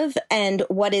performative and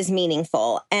what is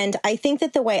meaningful. And I think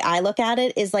that the way I look at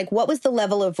it is like, what was the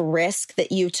level of risk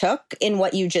that you took in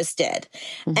what you just did?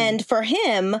 Mm-hmm. And for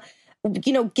him,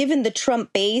 you know, given the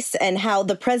Trump base and how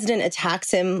the president attacks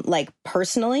him, like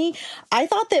personally, I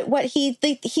thought that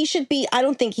he should be, I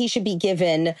don't think he should be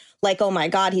given like, oh my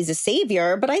God, he's a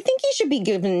savior, but I think he should be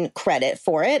given credit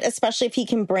for it, especially if he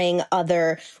can bring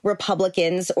other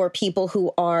Republicans or people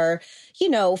who are, you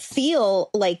know,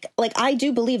 feel like I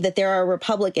do believe that there are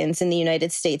Republicans in the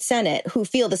United States Senate who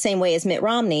feel the same way as Mitt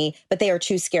Romney, but they are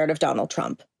too scared of Donald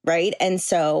Trump. Right. And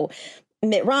so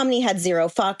Mitt Romney had zero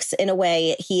fucks. In a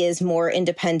way, he is more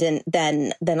independent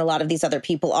than a lot of these other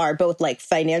people are, both like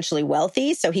financially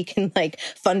wealthy, so he can like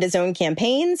fund his own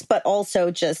campaigns, but also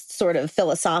just sort of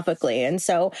philosophically. And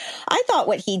so I thought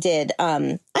what he did,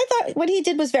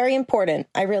 was very important.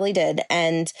 I really did.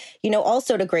 And, you know,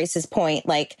 also to Grace's point,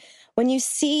 like when you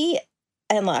see,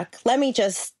 and look, let me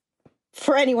just,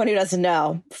 for anyone who doesn't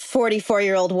know,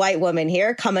 44-year-old white woman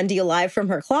here coming to you live from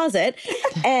her closet.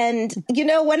 And, you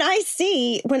know, when I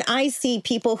see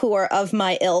people who are of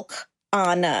my ilk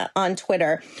on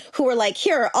Twitter who are like,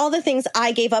 here are all the things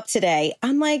I gave up today,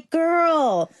 I'm like,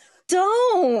 girl,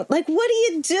 don't. Like, what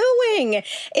are you doing?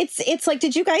 It's like,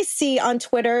 did you guys see on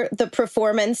Twitter the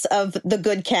performance of the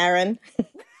good Karen?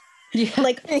 Yeah.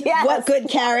 Like, yes. What good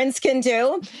Karens can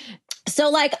do?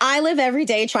 So like I live every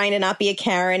day trying to not be a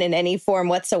Karen in any form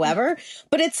whatsoever,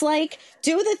 but it's like,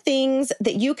 do the things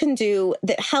that you can do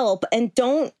that help and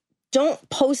don't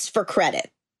post for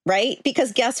credit, right?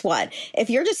 Because guess what?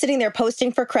 If you're just sitting there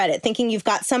posting for credit, thinking you've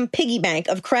got some piggy bank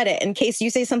of credit in case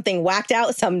you say something whacked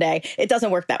out someday, it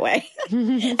doesn't work that way.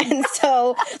 And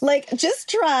so like, just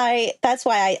try. That's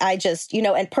why I just, you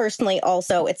know, and personally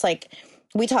also, it's like,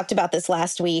 we talked about this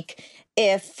last week.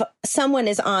 If someone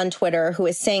is on Twitter who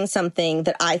is saying something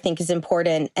that I think is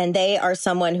important and they are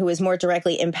someone who is more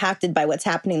directly impacted by what's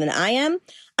happening than I am,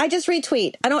 I just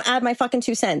retweet. I don't add my fucking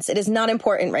 2 cents. It is not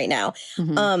important right now.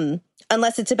 Mm-hmm.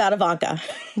 Unless it's about Ivanka.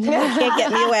 You can't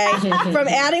get me away from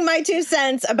adding my 2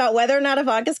 cents about whether or not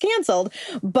Ivanka's canceled.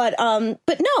 But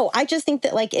no, I just think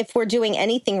that like if we're doing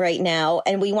anything right now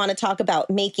and we want to talk about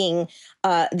making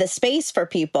the space for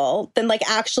people, then like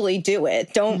actually do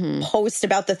it. Don't post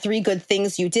about the 3 good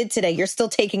things you did today. You're still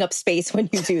taking up space when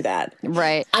you do that.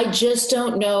 Right. I just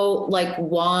don't know like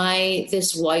why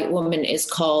this white woman is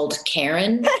called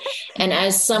Karen. And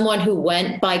as someone who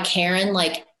went by Karen,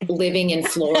 like living in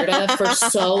Florida for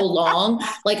so long,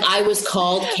 like I was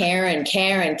called Karen.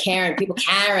 People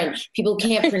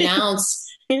can't pronounce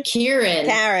Karen.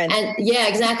 And yeah,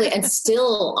 exactly. And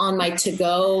still on my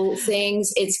to-go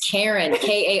things, it's Karen,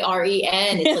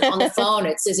 Karen. It's like on the phone.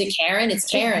 It says it Karen. It's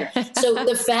Karen. So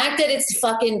the fact that it's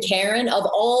fucking Karen of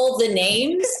all the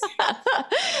names.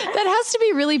 That has to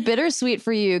be really bittersweet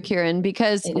for you, Kieran,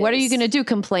 because what are you going to do?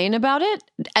 Complain about it?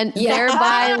 And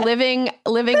thereby living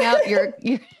out your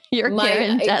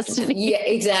Karen destiny. Yeah,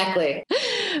 exactly.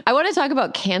 I want to talk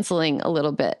about canceling a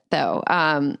little bit though.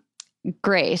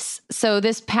 Grace. So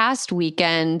this past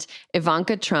weekend,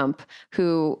 Ivanka Trump,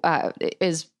 who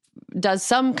does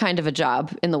some kind of a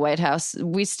job in the White House.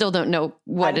 We still don't know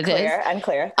what it is.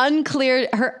 Unclear.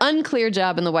 Her unclear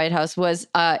job in the White House was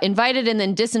invited and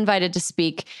then disinvited to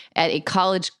speak at a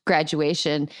college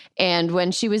graduation. And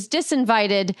when she was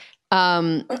disinvited,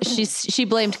 she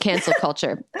blamed cancel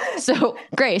culture. So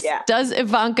Grace, does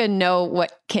Ivanka know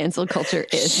what cancel culture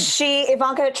is?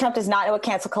 Ivanka Trump does not know what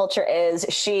cancel culture is.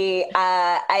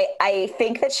 I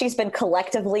think that she's been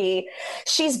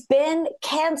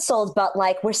canceled, but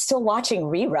like we're still watching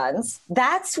reruns.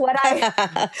 That's what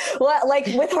like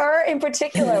with her in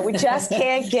particular, we just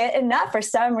can't get enough for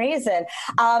some reason.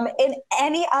 In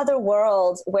any other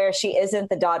world where she isn't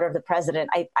the daughter of the president,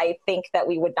 I think that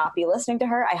we would not be listening to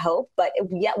her. I hope. But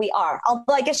yet we are.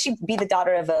 Although I guess she'd be the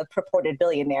daughter of a purported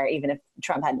billionaire, even if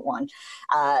Trump hadn't won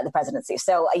the presidency.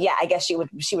 So yeah, I guess she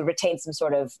would retain some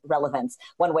sort of relevance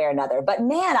one way or another. But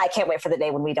man, I can't wait for the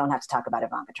day when we don't have to talk about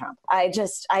Ivanka Trump. I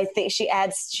think she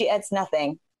adds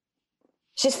nothing.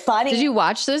 She's funny. Did you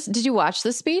watch this? Did you watch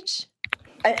this speech?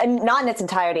 Not in its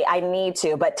entirety. I need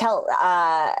to, but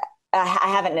I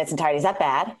haven't in its entirety. Is that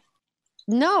bad?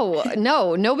 No,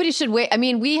 nobody should wait. I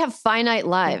mean, we have finite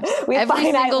lives. I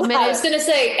was going to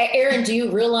say, Erin, do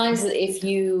you realize that if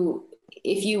you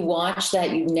if you watch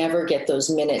that, you never get those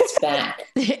minutes back.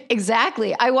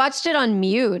 Exactly. I watched it on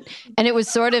mute and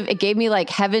it gave me like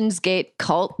Heaven's Gate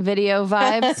cult video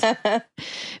vibes.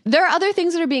 There are other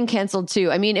things that are being canceled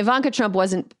too. I mean, Ivanka Trump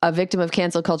wasn't a victim of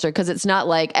cancel culture because it's not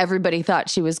like everybody thought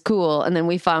she was cool. And then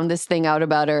we found this thing out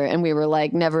about her and we were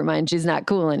like, never mind, she's not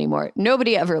cool anymore.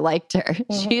 Nobody ever liked her.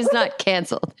 She's not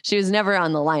canceled. She was never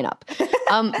on the lineup.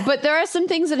 But there are some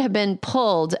things that have been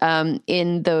pulled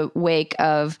in the wake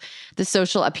of the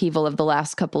social upheaval of the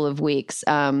last couple of weeks.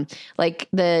 Like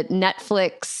the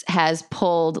Netflix has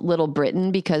pulled Little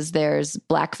Britain because there's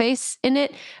blackface in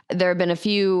it. There have been a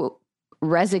few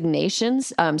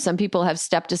resignations. Some people have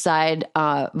stepped aside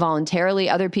voluntarily.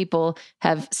 Other people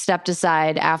have stepped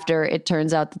aside after it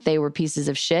turns out that they were pieces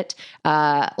of shit.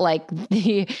 Like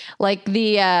the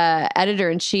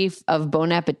editor-in-chief of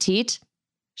Bon Appetit.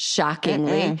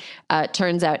 Shockingly,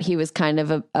 turns out he was kind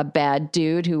of a bad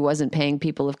dude who wasn't paying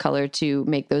people of color to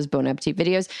make those Bon Appetit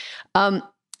videos.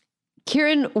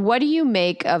 Kieran, what do you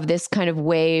make of this kind of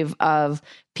wave of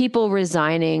people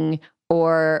resigning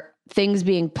or things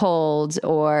being pulled,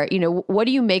 or, you know, what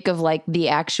do you make of like the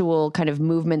actual kind of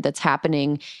movement that's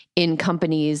happening in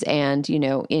companies and, you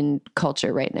know, in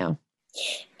culture right now?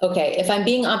 Okay, if I'm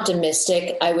being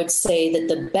optimistic, I would say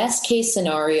that the best case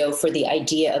scenario for the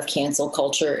idea of cancel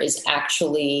culture is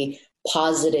actually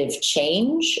positive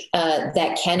change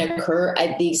that can occur.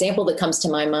 The example that comes to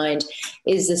my mind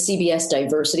is the CBS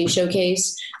Diversity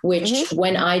Showcase, which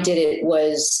when I did it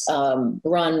was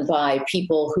run by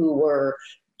people who were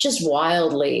just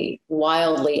wildly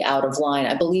out of line.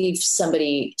 I believe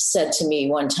somebody said to me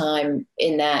one time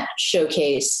in that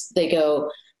showcase, they go,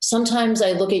 "Sometimes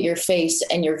I look at your face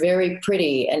and you're very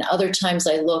pretty, and other times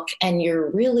I look and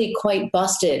you're really quite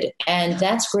busted, and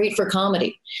that's great for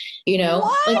comedy." You know,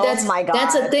 what? like that's, oh my God.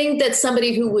 That's a thing that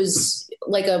somebody who was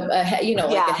like like a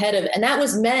head of, and that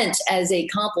was meant as a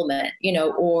compliment, you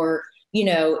know, or, you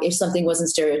know, if something wasn't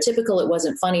stereotypical, it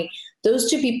wasn't funny.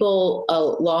 Those two people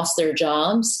lost their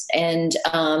jobs, and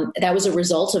that was a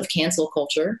result of cancel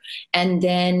culture. And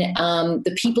then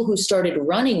the people who started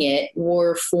running it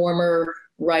were former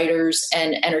writers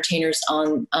and entertainers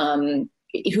on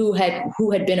who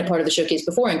had been a part of the showcase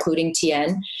before, including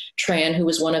Tien Tran, who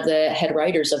was one of the head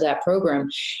writers of that program.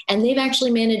 And they've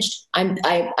actually managed,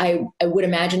 I would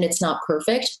imagine it's not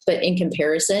perfect, but in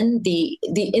comparison, the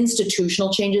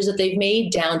institutional changes that they've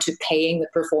made down to paying the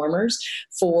performers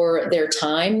for their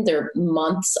time, their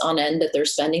months on end that they're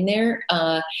spending there,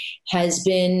 has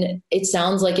been, it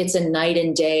sounds like it's a night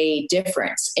and day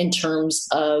difference in terms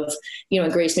of, you know,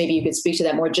 and Grace, maybe you could speak to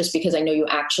that more, just because I know you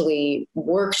actually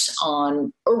worked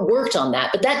on that.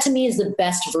 But that to me is the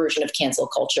best version of cancel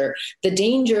culture. The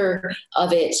danger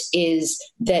of it is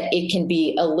that it can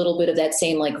be a little bit of that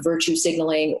same like virtue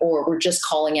signaling, or we're just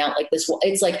calling out like this.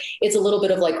 It's a little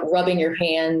bit of like rubbing your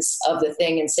hands of the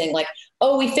thing and saying like,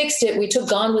 oh, we fixed it. We took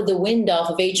Gone with the Wind off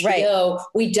of HBO. Right.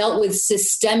 We dealt with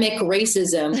systemic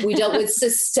racism. We dealt with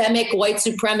systemic white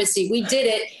supremacy. We did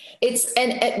it.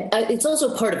 It's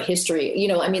also part of history. You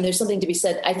know, I mean, there's something to be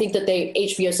said. I think that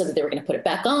HBO said that they were going to put it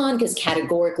back on because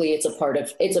categorically it's a part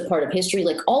of history.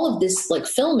 Like all of this, like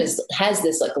film has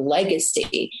this like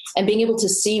legacy, and being able to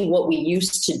see what we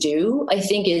used to do, I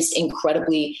think is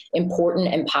incredibly important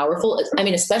and powerful. I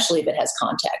mean, especially if it has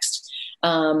context.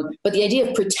 But the idea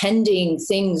of pretending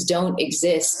things don't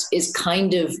exist is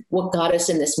kind of what got us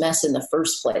in this mess in the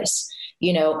first place.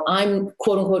 You know, I'm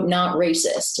quote unquote not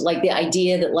racist. Like the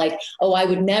idea that like, oh, I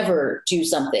would never do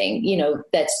something, you know,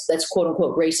 that's quote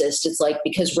unquote racist. It's like,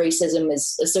 because racism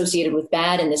is associated with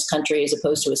bad in this country as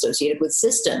opposed to associated with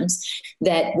systems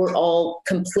that we're all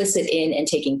complicit in and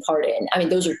taking part in. I mean,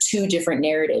 those are two different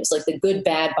narratives. Like the good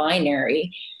bad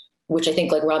binary, which I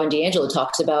think like Robin DiAngelo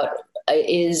talks about,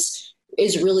 is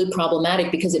really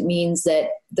problematic, because it means that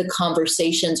the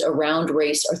conversations around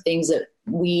race are things that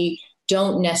we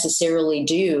don't necessarily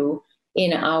do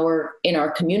in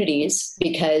our communities,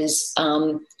 because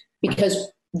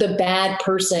the bad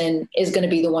person is going to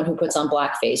be the one who puts on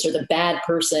blackface, or the bad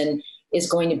person is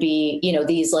going to be, you know,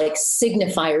 these like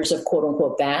signifiers of quote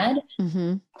unquote bad.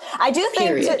 Mm-hmm. I do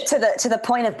think to the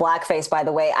point of blackface, by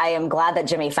the way, I am glad that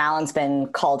Jimmy Fallon's been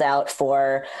called out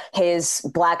for his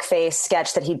blackface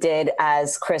sketch that he did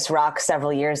as Chris Rock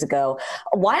several years ago.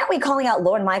 Why aren't we calling out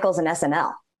Lorne Michaels and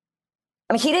SNL?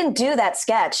 I mean, he didn't do that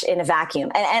sketch in a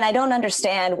vacuum. And I don't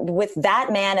understand, with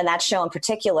that man and that show in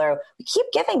particular, we keep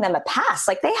giving them a pass.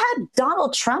 Like they had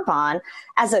Donald Trump on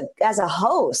as a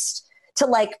host to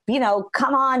like, you know,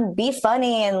 come on, be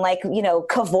funny and like, you know,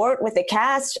 cavort with the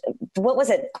cast. What was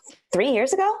it, 3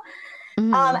 years ago?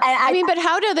 Mm-hmm. But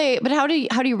how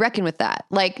do you reckon with that?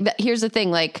 Like, here's the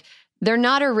thing, like, they're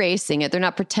not erasing it. They're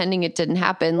not pretending it didn't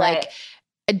happen. Right.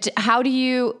 Like, how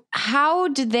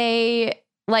did they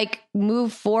like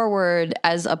move forward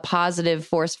as a positive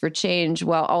force for change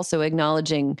while also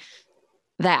acknowledging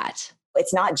that?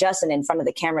 It's not just an in front of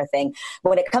the camera thing.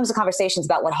 But when it comes to conversations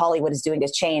about what Hollywood is doing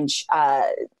to change,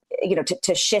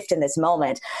 to shift in this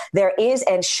moment, there is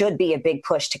and should be a big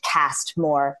push to cast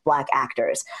more Black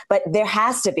actors. But there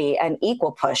has to be an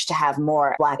equal push to have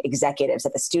more Black executives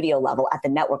at the studio level, at the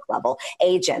network level,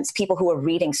 agents, people who are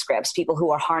reading scripts, people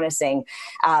who are harnessing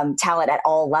talent at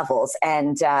all levels.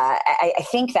 And I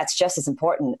think that's just as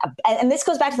important. And this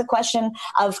goes back to the question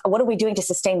of what are we doing to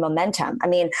sustain momentum? I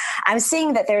mean, I'm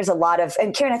seeing that there's a lot of,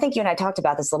 and Karen, I think you and I talked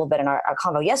about this a little bit in our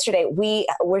convo yesterday.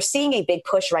 We're seeing a big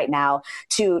push right now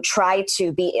to try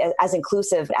to be as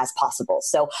inclusive as possible.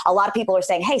 So a lot of people are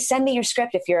saying, hey, send me your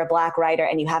script if you're a Black writer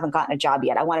and you haven't gotten a job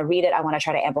yet. I want to read it. I want to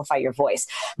try to amplify your voice.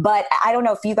 But I don't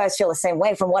know if you guys feel the same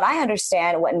way. From what I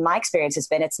understand, what in my experience has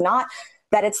been, it's not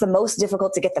that it's the most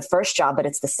difficult to get the first job, but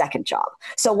it's the second job.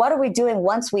 So what are we doing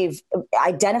once we've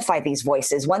identified these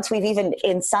voices, once we've even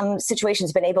in some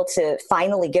situations been able to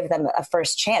finally give them a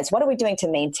first chance? What are we doing to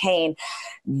maintain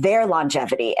their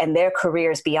longevity and their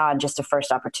careers beyond just a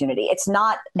first opportunity? It's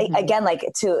not, again, like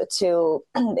to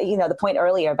the point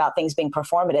earlier about things being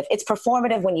performative. It's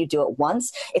performative when you do it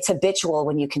once. It's habitual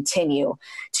when you continue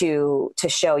to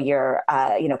show your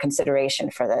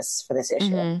consideration for this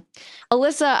issue. Mm-hmm.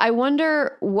 Alyssa, I wonder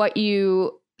what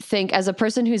you think as a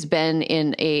person who's been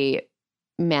in a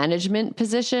management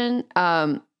position.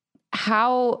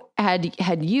 How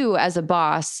had you as a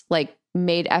boss like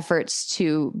made efforts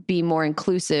to be more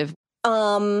inclusive?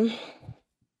 I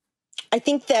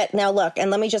think that now look, and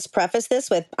let me just preface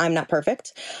this with I'm not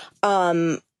perfect.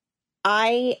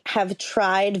 I have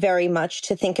tried very much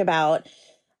to think about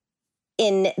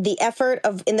in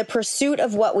the pursuit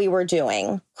of what we were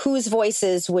doing, whose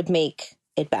voices would make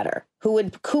it better? Who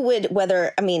would,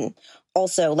 whether, I mean,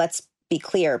 also let's be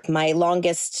clear, my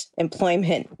longest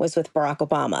employment was with Barack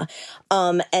Obama.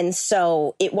 And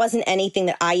so it wasn't anything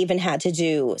that I even had to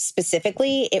do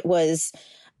specifically. It was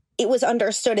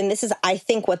understood. And this is, I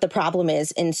think, what the problem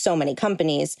is in so many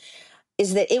companies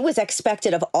is that it was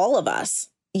expected of all of us.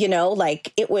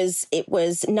 Like it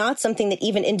was not something that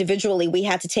even individually we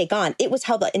had to take on. It was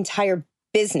how the entire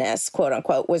business, quote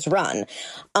unquote, was run.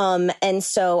 And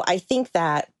so I think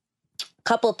that a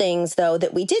couple things, though,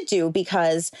 that we did do,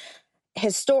 because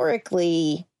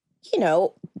historically,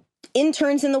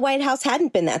 interns in the White House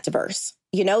hadn't been that diverse.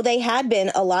 They had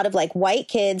been a lot of like white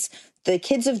kids, the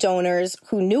kids of donors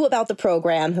who knew about the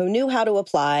program, who knew how to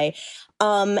apply.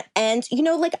 And,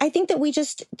 I think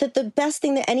that that the best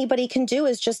thing that anybody can do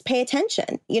is just pay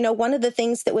attention. One of the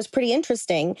things that was pretty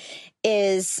interesting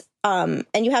is, and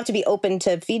you have to be open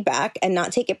to feedback and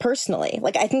not take it personally.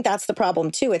 Like, I think that's the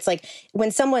problem too. It's like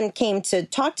when someone came to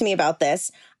talk to me about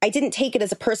this, I didn't take it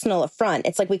as a personal affront.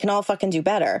 It's like, we can all fucking do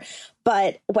better.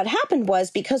 But what happened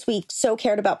was, because we so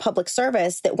cared about public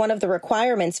service, that one of the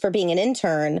requirements for being an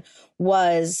intern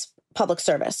was public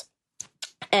service.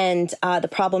 And the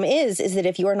problem is that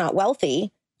if you are not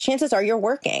wealthy, chances are you're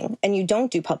working and you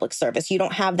don't do public service. You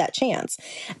don't have that chance.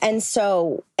 And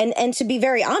so, and to be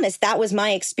very honest, that was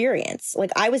my experience.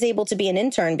 Like, I was able to be an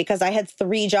intern because I had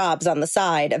 3 jobs on the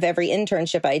side of every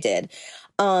internship I did.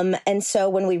 And so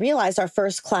when we realized our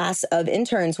first class of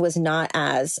interns was not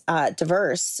as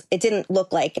diverse, it didn't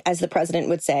look like, as the president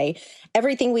would say,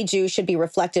 everything we do should be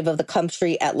reflective of the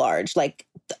country at large. Like,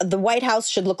 the White House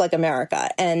should look like America.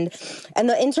 And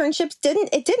the internships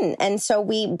didn't. And so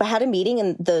we had a meeting,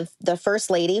 and the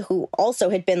first lady, who also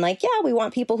had been like, yeah, we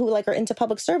want people who like are into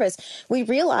public service. We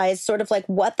realized sort of like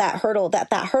what that hurdle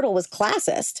was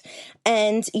classist.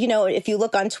 And, if you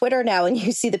look on Twitter now and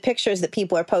you see the pictures that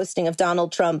people are posting of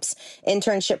Donald Trump's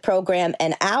internship program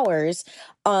and ours,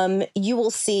 you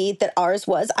will see that ours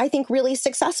was, I think, really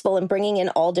successful in bringing in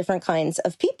all different kinds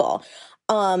of people.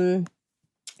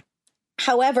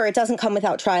 However, it doesn't come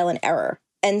without trial and error.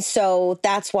 And so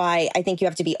that's why I think you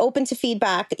have to be open to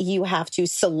feedback. You have to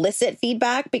solicit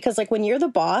feedback, because like when you're the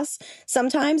boss,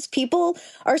 sometimes people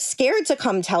are scared to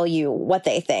come tell you what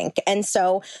they think. And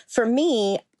so for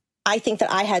me, I think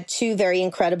that I had 2 very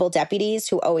incredible deputies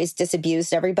who always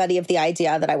disabused everybody of the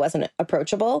idea that I wasn't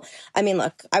approachable. I mean,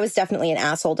 look, I was definitely an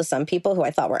asshole to some people who I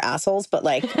thought were assholes, but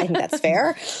like, I think that's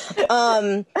fair.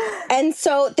 And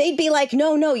so they'd be like,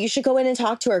 no, you should go in and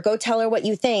talk to her. Go tell her what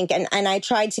you think. And I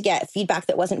tried to get feedback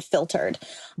that wasn't filtered.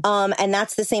 And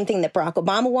that's the same thing that Barack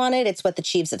Obama wanted. It's what the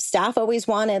chiefs of staff always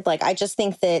wanted. Like, I just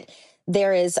think that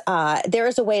there is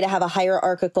a way to have a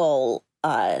hierarchical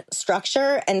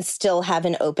structure and still have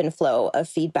an open flow of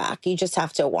feedback. You just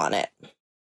have to want it.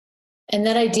 And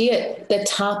that idea, the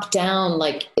top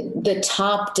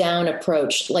down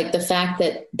approach, like the fact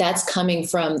that that's coming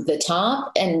from the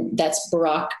top, and that's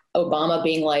Barack Obama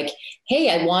being like, hey,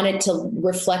 I want it to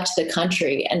reflect the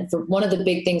country. And for one of the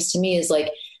big things to me is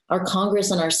like, our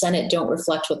Congress and our Senate don't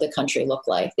reflect what the country look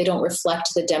like. They don't reflect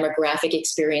the demographic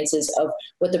experiences of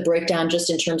what the breakdown just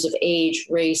in terms of age,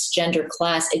 race, gender,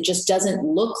 class. It just doesn't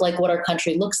look like what our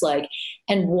country looks like.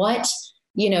 And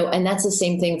and that's the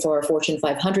same thing for our Fortune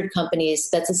 500 companies.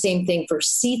 That's the same thing for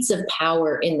seats of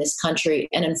power in this country.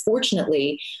 And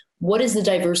unfortunately, what is the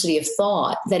diversity of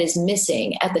thought that is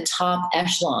missing at the top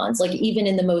echelons? Like even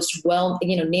in the most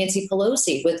Nancy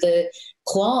Pelosi with the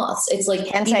cloths, it's like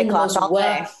can't say cloths all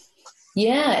day.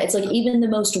 Yeah, it's like even the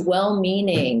most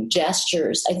well-meaning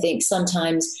gestures, I think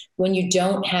sometimes when you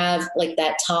don't have like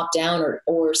that top down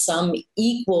or some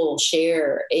equal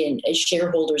share in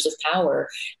shareholders of power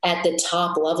at the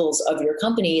top levels of your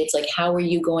company, it's like, how are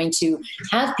you going to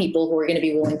have people who are going to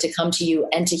be willing to come to you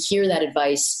and to hear that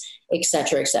advice, et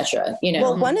cetera, et cetera,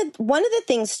 Well, one of the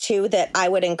things too that I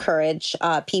would encourage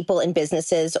people in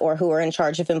businesses or who are in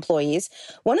charge of employees,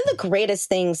 one of the greatest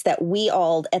things that we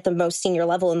all at the most senior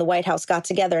level in the White House got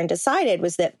together and decided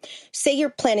was that, say you're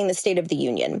planning the State of the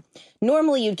Union.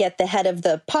 Normally you'd get the head of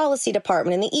the policy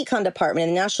department and the econ department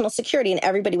and national security, and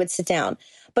everybody would sit down.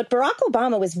 But Barack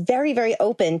Obama was very, very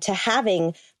open to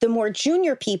having the more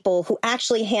junior people who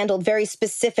actually handled very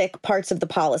specific parts of the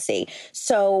policy.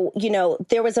 So,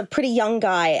 there was a pretty young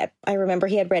guy, I remember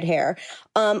he had red hair,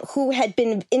 who had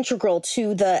been integral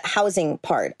to the housing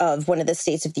part of one of the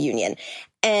states of the union.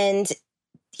 And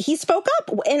he spoke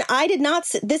up, and I did not.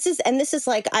 This is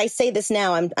like, I say this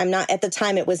now. I'm not, at the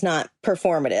time it was not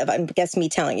performative. I guess me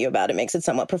telling you about it makes it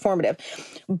somewhat performative.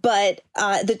 But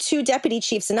the two deputy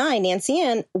chiefs and I, Nancy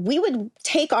Ann, we would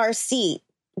take our seat.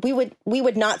 We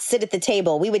would not sit at the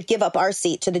table. We would give up our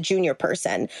seat to the junior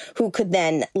person who could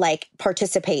then like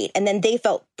participate. And then they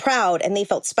felt proud and they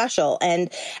felt special,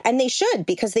 and they should,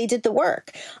 because they did the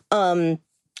work.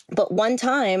 But one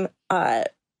time,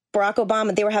 Barack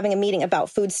Obama, they were having a meeting about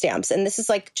food stamps. And this is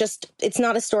like it's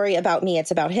not a story about me, it's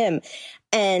about him.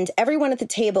 And everyone at the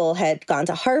table had gone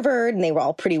to Harvard and they were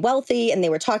all pretty wealthy and they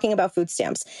were talking about food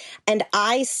stamps. And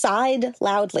I sighed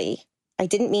loudly. I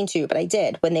didn't mean to, but I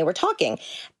did when they were talking.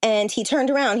 And he turned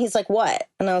around. He's like, what?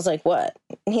 And I was like, what?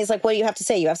 And he's like, what do you have to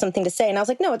say? You have something to say? And I was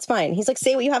like, no, it's fine. He's like,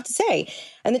 say what you have to say.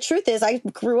 And the truth is, I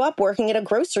grew up working at a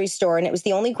grocery store, and it was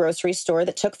the only grocery store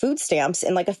that took food stamps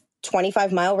in like a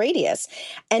 25-mile radius.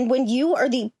 And when you are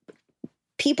the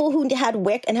people who had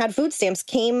WIC and had food stamps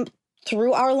came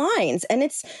through our lines,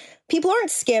 and people aren't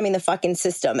scamming the fucking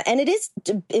system. And it is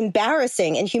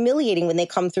embarrassing and humiliating when they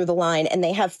come through the line and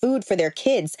they have food for their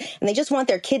kids and they just want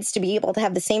their kids to be able to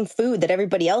have the same food that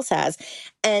everybody else has.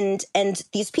 And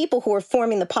these people who are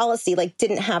forming the policy like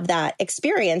didn't have that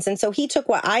experience. And so he took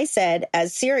what I said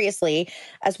as seriously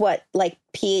as what like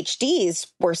PhDs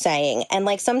were saying. And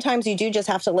like sometimes you do just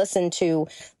have to listen to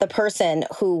the person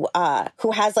who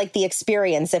has like the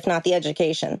experience, if not the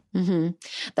education. Mm-hmm.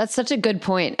 That's such a good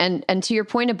point. And to your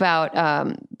point about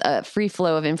free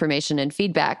flow of information and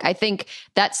feedback, I think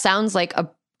that sounds like a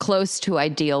close to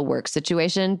ideal work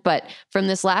situation. But from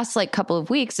this last like couple of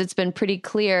weeks, it's been pretty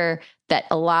clear that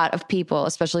a lot of people,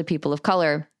 especially people of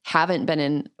color, haven't been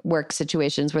in work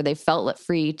situations where they felt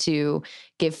free to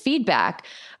give feedback.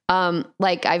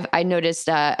 Like I noticed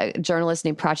a journalist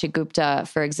named Prachi Gupta,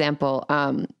 for example,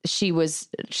 she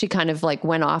kind of like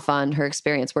went off on her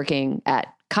experience working at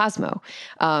Cosmo,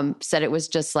 said it was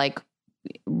just like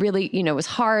really, it was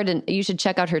hard, and you should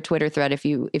check out her Twitter thread if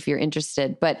you're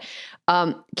interested. But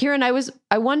Kieran,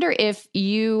 I wonder if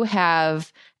you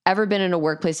have ever been in a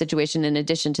workplace situation, in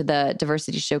addition to the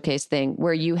diversity showcase thing,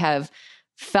 where you have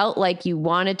felt like you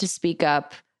wanted to speak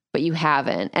up, but you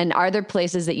haven't. And are there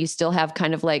places that you still have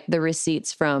kind of like the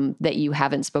receipts from that you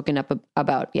haven't spoken up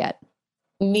about yet?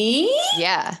 Me?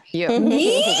 Yeah. You.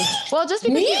 Me? Well, just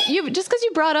because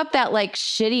you brought up that like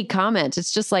shitty comment,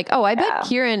 it's just like, oh, I bet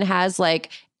Kieran has like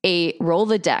a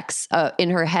Rolodex in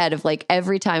her head of like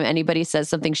every time anybody says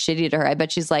something shitty to her, I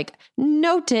bet she's like,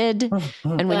 noted.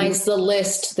 And when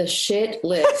the shit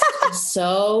list is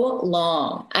so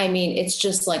long. I mean, it's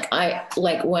just like,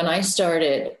 when I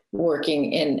started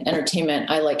working in entertainment,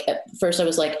 at first I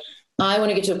was like, I want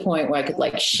to get to a point where I could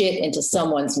like shit into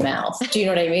someone's mouth. Do you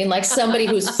know what I mean? Like somebody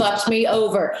who's fucked me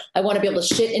over. I want to be able to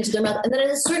shit into their mouth. And then at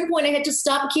a certain point, I had to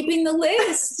stop keeping the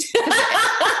list.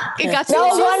 It got no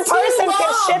one person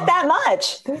can shit that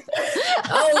much.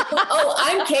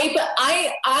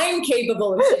 I'm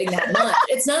capable of shitting that much.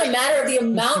 It's not a matter of the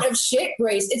amount of shit,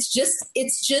 Grace. It's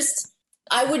just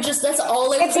I would just, that's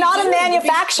all it's not a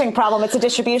manufacturing problem. It's a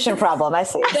distribution problem. I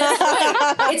see. That's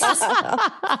right. It's just,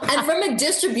 and from a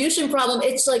distribution problem,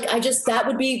 it's like, that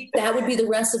would be the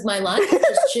rest of my life.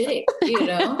 Just shitting, you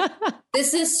know?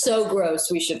 This is so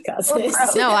gross. We should cut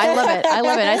this. No, I love it.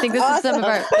 I think this is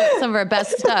some of our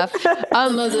best stuff.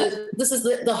 This is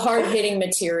the hard hitting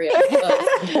material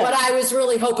of what I was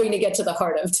really hoping to get to the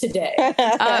heart of today.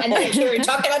 And then here we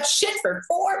talked about shit for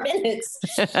 4 minutes.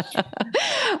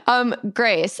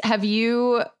 Grace, have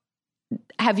you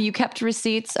kept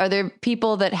receipts? Are there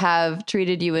people that have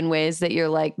treated you in ways that you're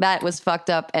like, that was fucked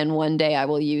up, and one day I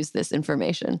will use this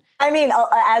information? I mean,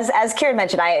 as Kieran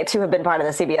mentioned, I too have been part of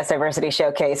the CBS Diversity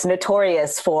Showcase,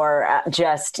 notorious for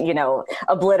just,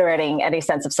 obliterating any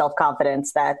sense of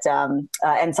self-confidence that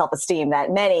and self-esteem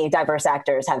that many diverse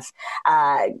actors have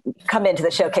come into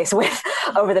the showcase with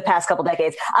over the past couple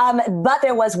decades. But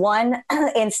there was one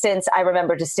instance I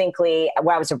remember distinctly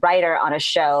where I was a writer on a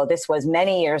show. This was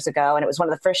many years ago, and it was one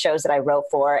of the first shows that I wrote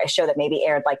for, a show that maybe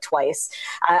aired like twice.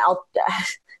 I'll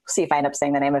see if I end up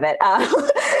saying the name of it.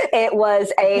 It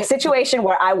was a situation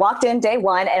where I walked in day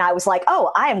one and I was like,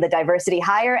 oh, I am the diversity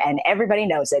hire, and everybody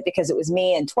knows it because it was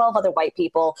me and 12 other white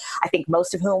people, I think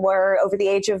most of whom were over the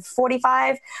age of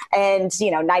 45, and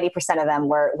 90% of them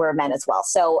were men as well.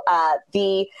 So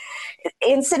the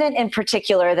incident in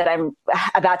particular that I'm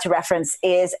about to reference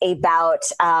is about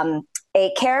a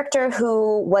character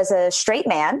who was a straight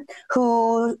man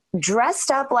who dressed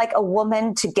up like a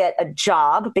woman to get a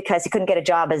job because he couldn't get a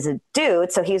job as a dude.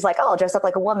 So he's like, oh, I'll dress up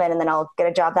like a woman and then I'll get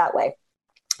a job that way.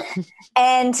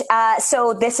 And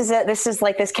so this is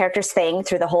like this character's thing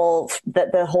through the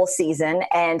whole season,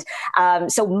 and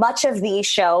so much of the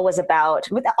show was about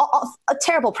with a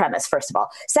terrible premise. First of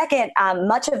all, second,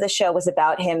 much of the show was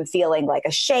about him feeling like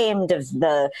ashamed of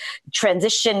the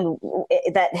transition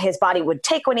that his body would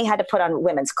take when he had to put on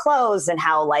women's clothes, and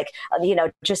how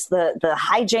just the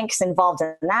hijinks involved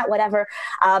in that, whatever,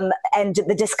 and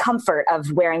the discomfort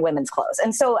of wearing women's clothes.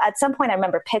 And so at some point, I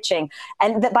remember pitching,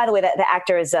 and by the way, the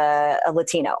actor is a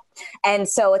Latino. And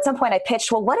so at some point I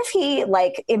pitched, well, what if he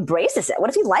embraces it? What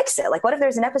if he likes it? Like, what if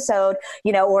there's an episode,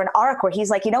 or an arc where he's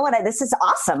like, you know what, this is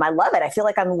awesome. I love it. I feel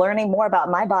like I'm learning more about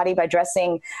my body by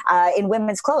dressing in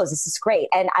women's clothes. This is great.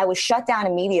 And I was shut down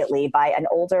immediately by an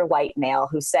older white male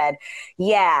who said,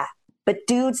 yeah, but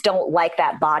dudes don't like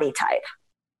that body type.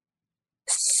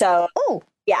 So,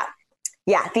 yeah.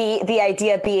 Yeah, the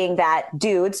idea being that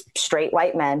dudes, straight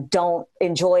white men, don't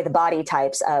enjoy the body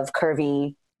types of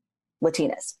curvy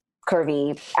Latinas,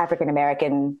 curvy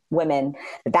African-American women.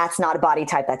 That's not a body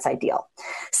type that's ideal.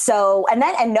 So, and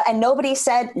nobody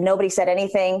said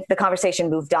anything. The conversation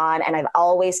moved on, and I've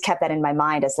always kept that in my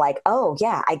mind as like, oh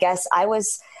yeah, I guess I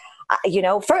was,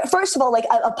 first of all, like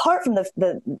apart from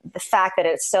the fact that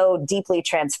it's so deeply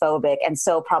transphobic and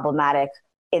so problematic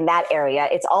in that area,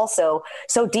 it's also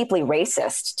so deeply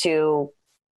racist to,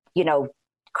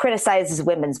 criticizes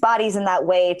women's bodies in that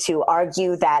way, to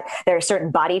argue that there are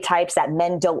certain body types that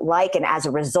men don't like. And as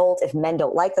a result, if men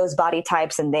don't like those body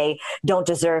types, and they don't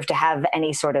deserve to have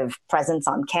any sort of presence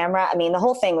on camera. I mean, the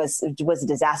whole thing was a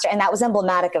disaster. And that was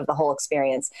emblematic of the whole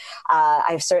experience.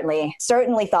 I've certainly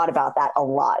thought about that a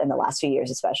lot in the last few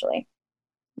years, especially.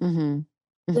 Mm-hmm.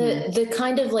 The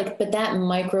kind of but that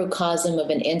microcosm of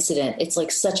an incident, it's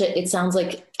like it sounds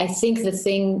like, I think the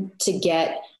thing to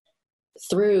get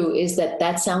through is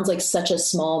that sounds like such a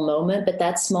small moment, but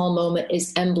that small moment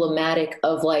is emblematic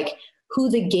of who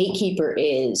the gatekeeper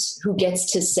is, who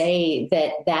gets to say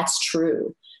that that's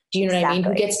true. Do you know what I mean?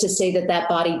 Who gets to say that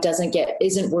body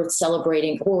isn't worth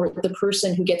celebrating, or the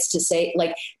person who gets to say,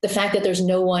 the fact that there's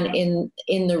no one in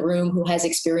the room who has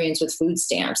experience with food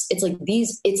stamps. It's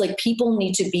like people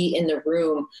need to be in the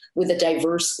room with a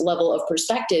diverse level of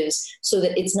perspectives, so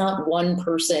that it's not one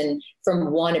person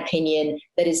from one opinion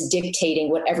that is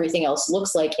dictating what everything else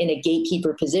looks like in a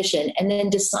gatekeeper position, and then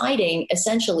deciding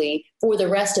essentially for the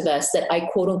rest of us that I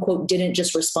quote unquote didn't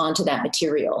just respond to that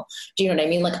material. Do you know what I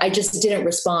mean? I just didn't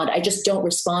respond. I just don't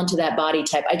respond to that body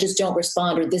type. I just don't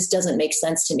respond, or this doesn't make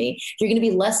sense to me. You're going to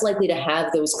be less likely to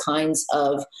have those kinds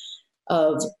of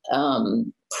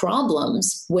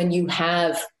problems when you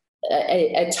have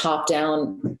a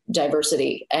top-down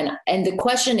diversity. And the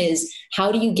question is,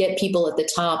 how do you get people at the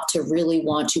top to really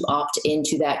want to opt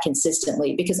into that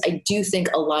consistently? Because I do think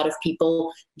a lot of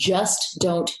people just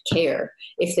don't care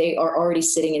if they are already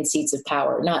sitting in seats of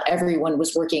power. Not everyone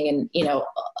was working in,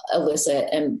 Alyssa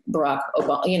and Barack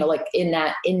Obama, in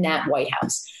that White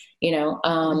House.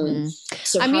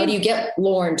 So how do you get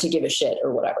Lauren to give a shit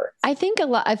or whatever? I think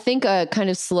a kind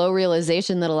of slow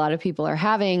realization that a lot of people are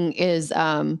having is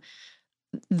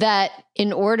that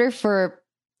in order for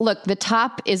look, the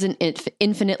top isn't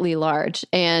infinitely large.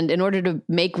 And in order to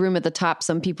make room at the top,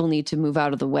 some people need to move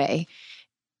out of the way.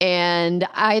 And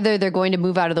either they're going to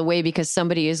move out of the way because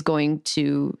somebody is going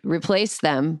to replace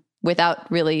them without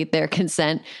really their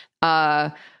consent,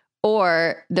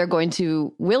 or they're going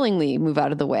to willingly move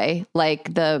out of the way,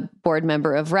 like the board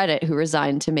member of Reddit who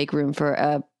resigned to make room for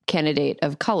a candidate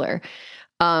of color.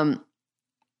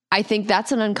 I think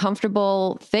that's an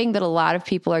uncomfortable thing that a lot of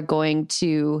people are going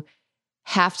to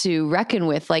have to reckon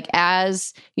with. Like,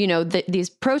 as you know, these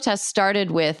protests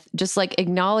started with just like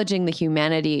acknowledging the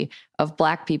humanity of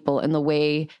Black people and the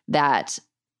way that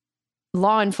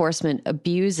law enforcement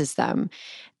abuses them.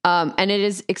 And it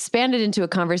is expanded into a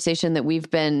conversation that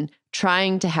we've been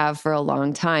trying to have for a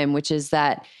long time, which is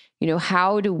that, you know,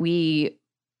 how do we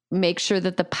make sure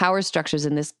that the power structures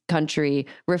in this country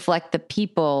reflect the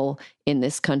people in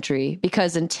this country?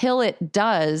 Because until it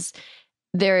does,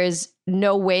 there is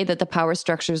no way that the power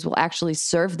structures will actually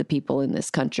serve the people in this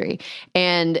country.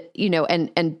 And, you know,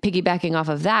 and piggybacking off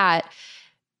of that,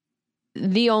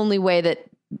 the only way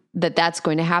that's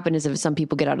going to happen is if some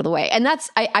people get out of the way. And that's,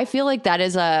 I feel like that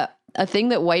is a thing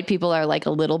that white people are like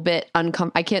a little bit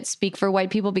uncomfortable. I can't speak for white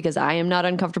people because I am not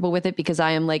uncomfortable with it because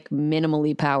I am like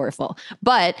minimally powerful.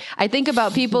 But I think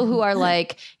about people who are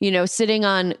like, you know, sitting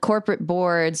on corporate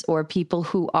boards, or people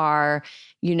who are,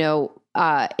 you know,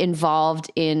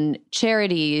 involved in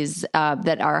charities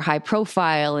that are high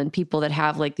profile, and people that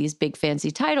have like these big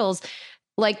fancy titles.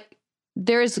 Like,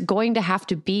 there's going to have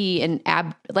to be an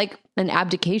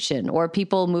abdication, or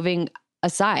people moving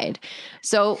aside.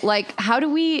 So like, how do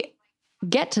we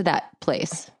get to that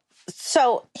place?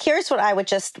 So here's what I would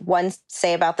just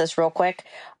say about this real quick,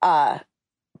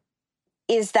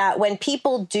 is that when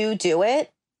people do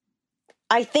it,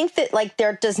 I think that like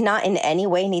there does not in any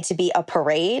way need to be a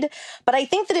parade. But I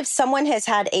think that if someone has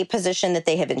had a position that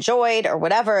they have enjoyed or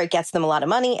whatever, it gets them a lot of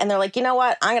money, and they're like, you know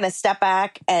what, I'm going to step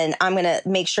back and I'm going to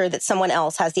make sure that someone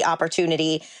else has the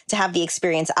opportunity to have the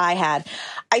experience I had.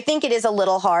 I think it is a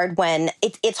little hard when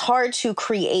it's hard to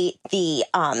create the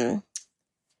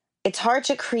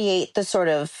sort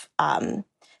of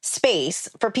space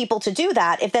for people to do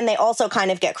that if then they also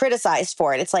kind of get criticized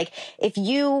for it. It's like,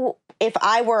 if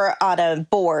I were on a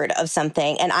board of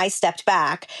something and I stepped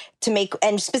back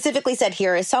and specifically said,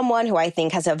 here is someone who I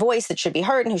think has a voice that should be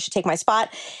heard and who should take my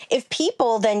spot. If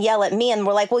people then yell at me and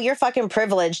were like, well, you're fucking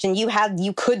privileged and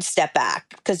you could step back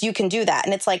because you can do that.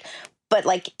 And it's like, but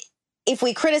like, if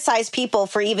we criticize people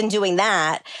for even doing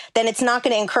that, then it's not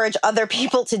going to encourage other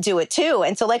people to do it too.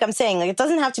 And so like I'm saying, like, it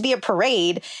doesn't have to be a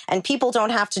parade, and people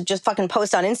don't have to just fucking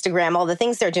post on Instagram all the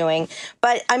things they're doing.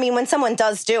 But I mean, when someone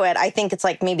does do it, I think it's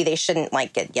like, maybe they shouldn't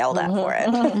like get yelled at for it.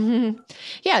 Mm-hmm.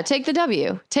 Yeah. Take the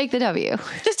W. Just take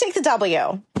the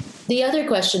W. The other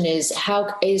question is,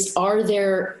 are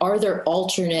there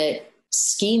alternate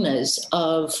schemas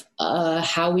of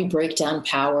how we break down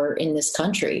power in this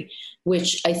country?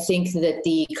 Which I think that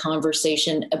the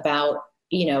conversation about,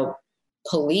 you know,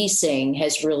 policing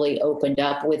has really opened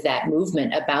up with that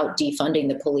movement about defunding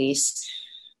the police.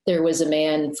 There was a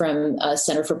man from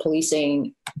Center for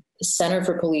Policing. There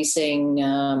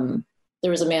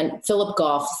was a man, Philip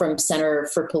Goff from Center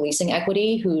for Policing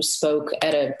Equity, who spoke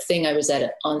at a thing I was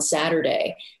at on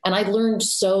Saturday. And I learned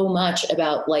so much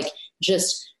about like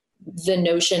just the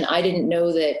notion. I didn't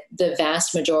know that the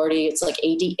vast majority, it's like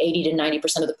 80 to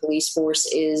 90% of the police force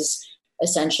is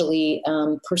essentially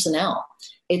personnel.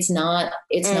 It's not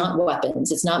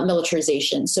weapons. It's not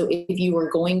militarization. So if you were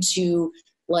going to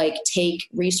like take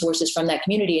resources from that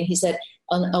community, and he said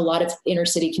on a lot of inner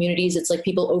city communities, it's like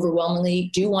people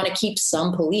overwhelmingly do want to keep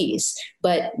some police.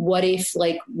 But what if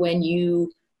like when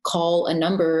you call a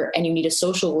number and you need a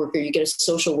social worker, you get a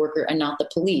social worker and not the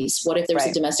police? What if there's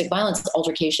a domestic violence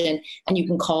altercation and you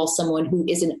can call someone who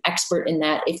is an expert in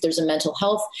that? If there's a mental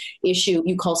health issue,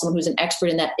 you call someone who's an expert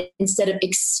in that instead of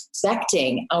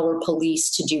expecting our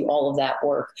police to do all of that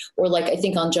work. Or like, I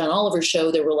think on John Oliver's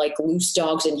show, there were like loose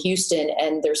dogs in Houston,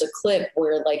 and there's a clip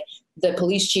where like the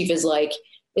police chief is like,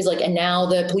 and now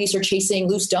the police are chasing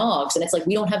loose dogs. And it's like,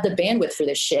 we don't have the bandwidth for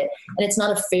this shit. And it's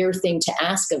not a fair thing to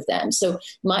ask of them. So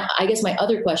I guess my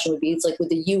other question would be, it's like with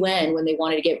the UN, when they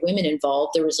wanted to get women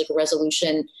involved, there was like a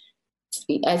resolution,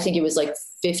 I think it was like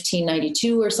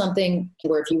 1592 or something,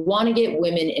 where if you want to get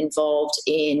women involved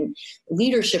in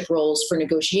leadership roles for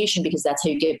negotiation, because that's how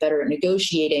you get better at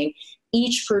negotiating,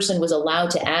 each person was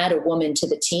allowed to add a woman to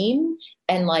the team.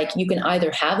 And like, you can either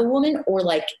have a woman or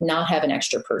like not have an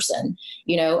extra person,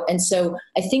 you know? And so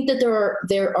I think that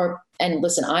there are, and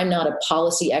listen, I'm not a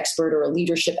policy expert or a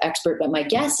leadership expert, but my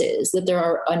guess is that there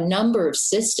are a number of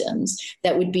systems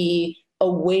that would be a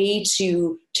way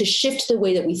to shift the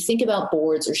way that we think about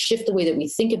boards or shift the way that we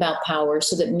think about power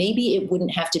so that maybe it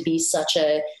wouldn't have to be such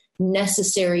a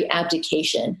necessary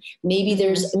abdication. Maybe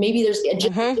there's a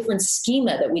different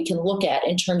schema that we can look at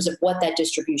in terms of what that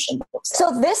distribution looks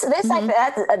like. So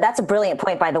that's a brilliant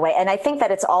point, by the way. And I think that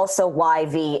it's also why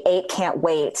the 8 can't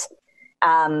wait,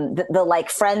 the like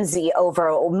frenzy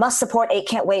over must support 8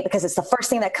 can't wait, because it's the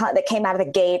first thing that came out of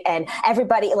the gate, and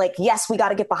everybody like, yes, we got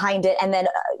to get behind it. And then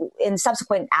in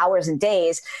subsequent hours and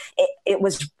days, it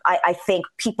was, I think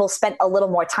people spent a little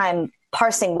more time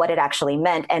parsing what it actually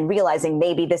meant and realizing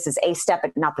maybe this is a step,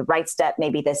 but not the right step.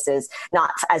 Maybe this is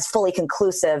not as fully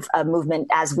conclusive a movement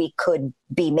as we could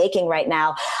be making right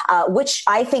now, which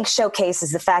I think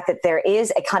showcases the fact that there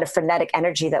is a kind of frenetic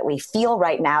energy that we feel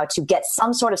right now to get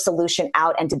some sort of solution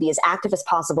out and to be as active as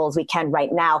possible as we can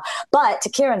right now. But to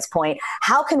Kieran's point,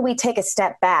 how can we take a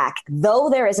step back, though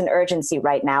there is an urgency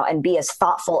right now, and be as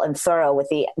thoughtful and thorough with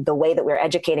the way that we're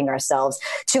educating ourselves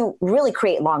to really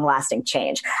create long-lasting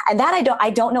change? And that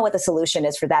I don't know what the solution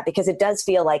is for that, because it does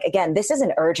feel like, again, this is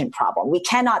an urgent problem. We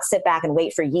cannot sit back and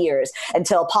wait for years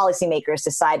until policymakers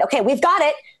decide, okay, we've got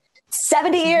it.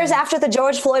 70 years after the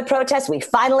George Floyd protests, we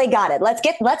finally got it. Let's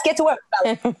get to work.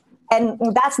 And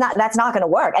that's not going to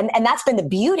work. And that's been the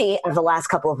beauty of the last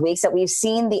couple of weeks, that we've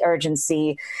seen the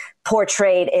urgency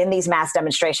portrayed in these mass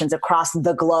demonstrations across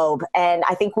the globe. And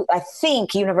I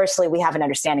think universally we have an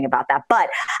understanding about that. But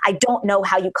I don't know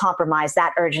how you compromise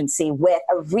that urgency with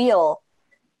a real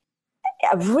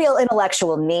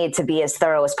intellectual need to be as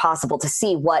thorough as possible to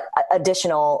see what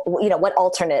additional, what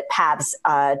alternate paths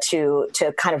to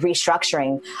kind of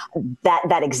restructuring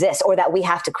that exists or that we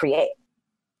have to create.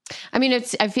 I mean,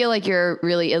 I feel like you're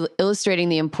really illustrating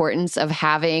the importance of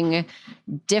having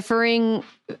differing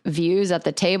views at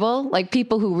the table, like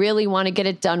people who really want to get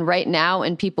it done right now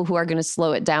and people who are going to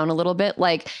slow it down a little bit.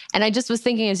 And I just was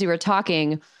thinking as you were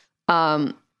talking,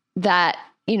 that,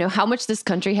 how much this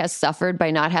country has suffered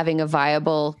by not having a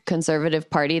viable conservative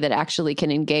party that actually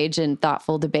can engage in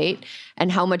thoughtful debate, and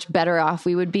how much better off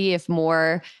we would be if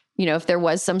more, if there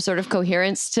was some sort of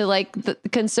coherence to like the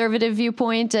conservative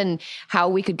viewpoint, and how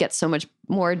we could get so much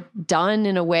more done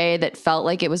in a way that felt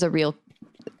like it was a real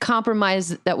compromise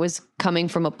that was coming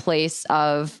from a place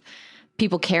of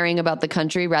people caring about the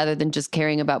country rather than just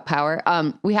caring about power.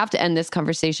 We have to end this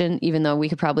conversation, even though we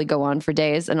could probably go on for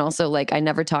days. And also, I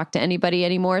never talk to anybody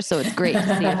anymore, so it's great to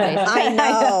see your face. I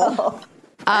know.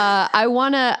 I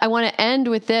want to end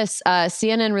with this.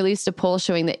 CNN released a poll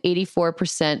showing that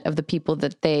 84% of the people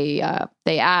that they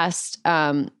asked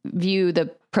view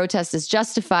the protest as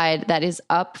justified. That is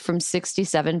up from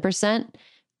 67%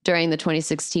 during the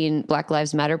 2016 Black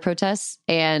Lives Matter protests.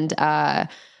 And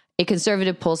a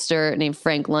conservative pollster named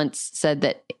Frank Luntz said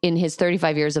that in his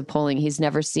 35 years of polling, he's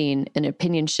never seen an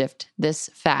opinion shift this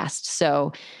fast.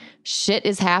 So shit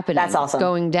is happening. That's awesome.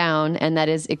 Going down, and that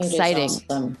is exciting. It is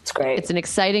awesome. It's great. It's an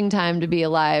exciting time to be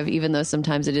alive, even though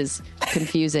sometimes it is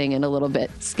confusing and a little bit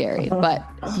scary. But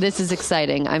this is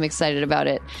exciting. I'm excited about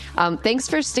it. Thanks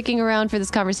for sticking around for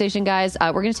this conversation, guys.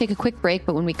 We're going to take a quick break,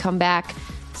 but when we come back,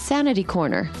 Sanity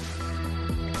Corner.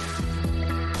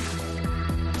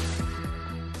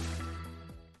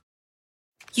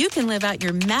 You can live out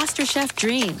your MasterChef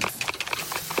dreams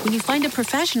when you find a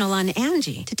professional on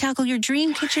Angie to tackle your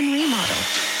dream kitchen remodel.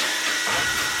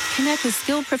 Connect with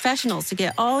skilled professionals to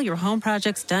get all your home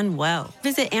projects done well.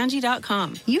 Visit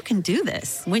Angie.com. You can do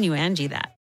this when you Angie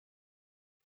that.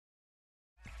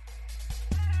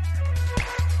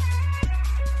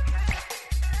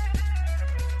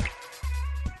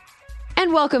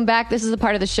 And welcome back. This is the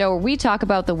part of the show where we talk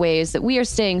about the ways that we are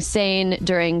staying sane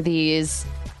during these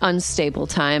unstable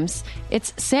times.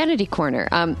 It's Sanity Corner.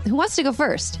 Who wants to go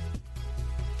first?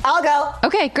 I'll go.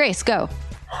 Okay, Grace, go.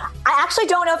 I actually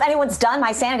don't know if anyone's done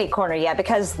my Sanity Corner yet,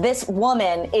 because this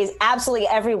woman is absolutely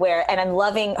everywhere and I'm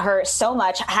loving her so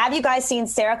much. Have you guys seen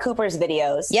Sarah Cooper's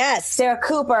videos? Yes. Sarah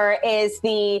Cooper is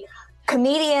the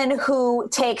comedian who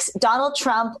takes Donald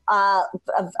Trump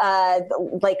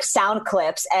sound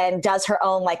clips and does her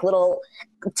own little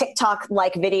TikTok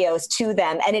videos to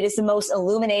them, and it is the most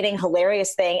illuminating,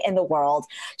 hilarious thing in the world.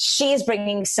 She is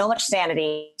bringing so much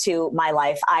sanity to my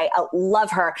life. I love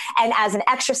her. And as an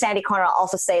extra Sanity Corner, I'll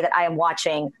also say that I am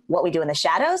watching What We Do in the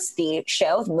Shadows, the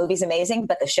show. The movie's amazing,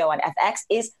 but the show on FX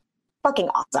is fucking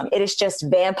awesome. It is just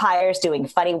vampires doing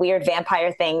funny, weird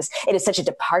vampire things. It is such a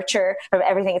departure from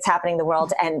everything that's happening in the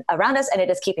world and around us, and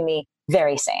it is keeping me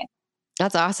very sane.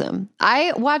 That's awesome.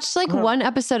 I watched one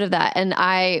episode of that and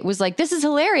I was like, this is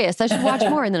hilarious. I should watch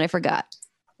more. And then I forgot.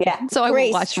 Yeah. So I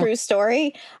Grace, will watch true more.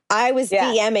 story. I was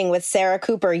DMing with Sarah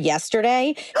Cooper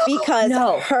yesterday because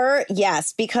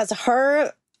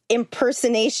her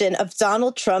impersonation of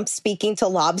Donald Trump speaking to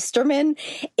lobstermen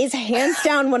is hands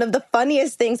down one of the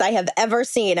funniest things I have ever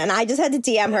seen. And I just had to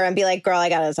DM her and be like, girl, I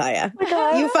gotta tell you,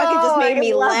 you fucking just made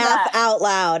me laugh out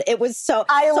loud. It was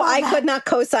I could not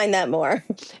co-sign that more.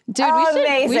 Dude,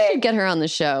 we should get her on the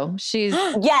show. She's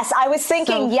yes, I was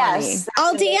thinking, so yes.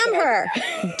 I'll DM her.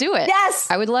 Do it. Yes.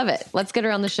 I would love it. Let's get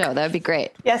her on the show. That would be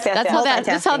great. Yes.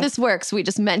 That's how this works. We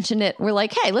just mention it. We're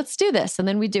like, hey, let's do this. And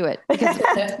then we do it because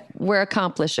we're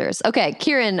accomplishers. Okay.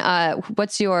 Kieran,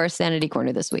 what's your sanity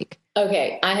corner this week?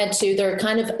 Okay, I had two. They're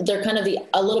kind of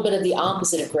a little bit of the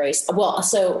opposite of Grace. Well,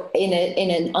 so in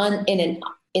an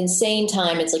insane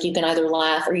time, it's like you can either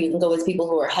laugh or you can go with people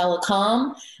who are hella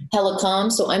calm.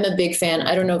 So I'm a big fan.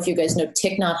 I don't know if you guys know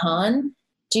Thich Nhat Hanh.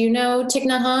 Do you know Thich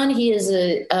Nhat Hanh? He is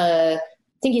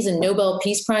I think he's a Nobel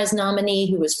Peace Prize nominee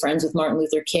who was friends with Martin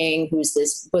Luther King, who's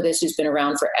this Buddhist who's been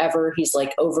around forever. He's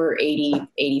like over 80,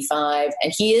 85,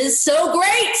 and he is so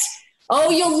great.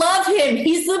 Oh, you'll love him.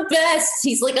 He's the best.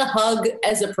 He's like a hug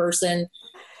as a person.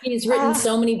 He's written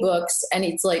so many books, and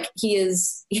it's like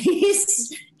he's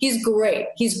great.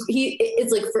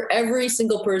 It's like for every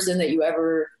single person that you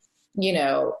ever,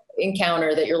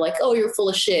 encounter that you're like, oh, you're full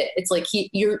of shit. It's like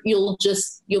you'll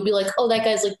be like, oh, that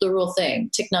guy's like the real thing.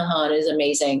 Thich Nhat Hanh is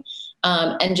amazing.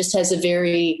 And just has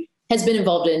been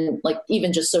involved in like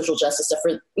even just social justice stuff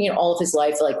for, all of his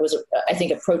life, like was, I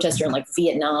think, a protester in like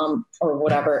Vietnam or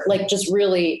whatever, like just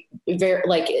really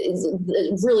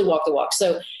really walk the walk.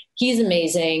 So he's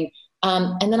amazing.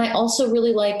 And then I also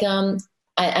really like, and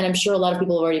I'm sure a lot of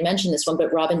people have already mentioned this one,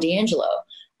 but Robin DiAngelo.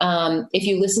 If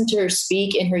you listen to her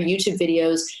speak in her YouTube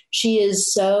videos, she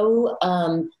is so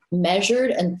measured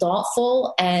and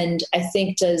thoughtful, and I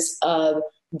think does a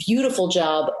beautiful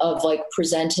job of like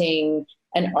presenting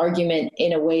an argument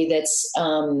in a way that's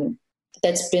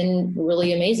been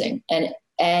really amazing and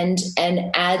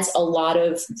adds a lot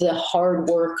of the hard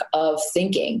work of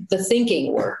the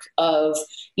thinking work of,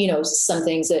 some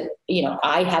things that,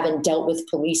 I haven't dealt with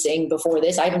policing before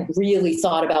this. I haven't really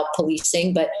thought about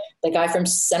policing, but the guy from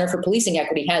Center for Policing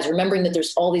Equity has, remembering that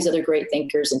there's all these other great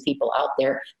thinkers and people out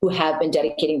there who have been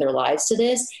dedicating their lives to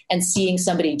this, and seeing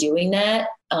somebody doing that,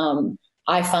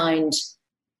 I find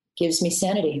gives me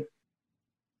sanity.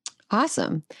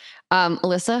 Awesome.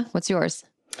 Alyssa, what's yours?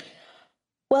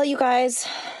 Well, you guys,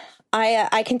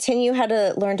 I continue how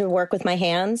to learn to work with my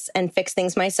hands and fix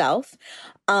things myself.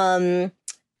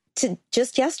 To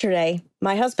just yesterday,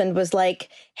 my husband was like,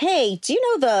 hey, do you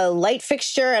know the light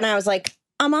fixture? And I was like,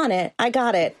 I'm on it. I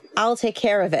got it. I'll take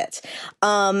care of it.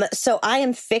 So I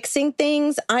am fixing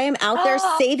things. I am out there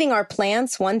saving our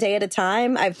plants one day at a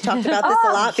time. I've talked about this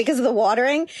a lot because of the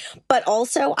watering, but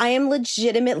also I am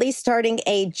legitimately starting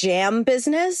a jam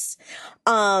business.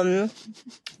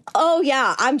 Oh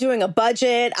yeah, I'm doing a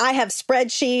budget. I have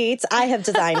spreadsheets. I have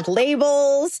designed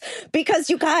labels because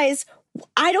you guys,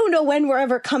 I don't know when we're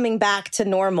ever coming back to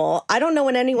normal. I don't know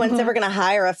when anyone's ever going to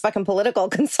hire a fucking political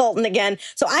consultant again.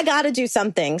 So I got to do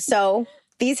something. So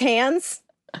these hands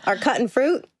are cutting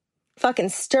fruit, fucking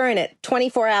stirring it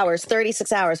 24 hours,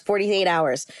 36 hours, 48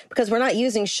 hours, because we're not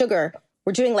using sugar.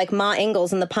 We're doing like Ma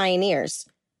Ingalls and the Pioneers.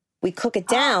 We cook it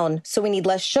down, so we need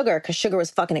less sugar because sugar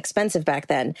was fucking expensive back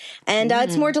then. And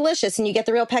it's more delicious, and you get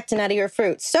the real pectin out of your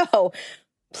fruit. So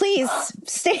please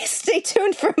stay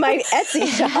tuned for my Etsy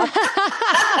shop.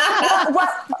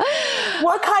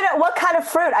 What kind of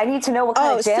fruit? I need to know what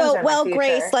kind of jams are in my future.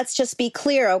 Grace, let's just be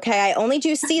clear, okay? I only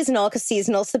do seasonal because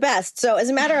seasonal's the best. So as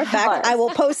a matter of fact, I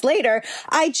will post later.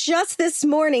 I just this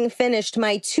morning finished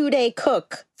my 2-day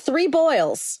cook. 3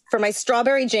 boils for my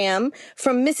strawberry jam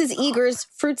from Mrs. Eager's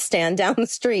fruit stand down the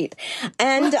street.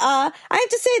 And I have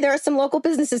to say, there are some local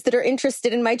businesses that are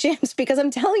interested in my jams because I'm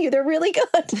telling you, they're really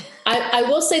good. I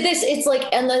will say this. It's like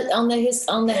on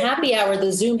the happy hour,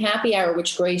 the Zoom happy hour,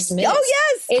 which Grace missed. Oh,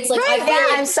 yes. It's like,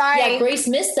 right. I'm sorry. Yeah, Grace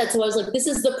missed that. So I was like, this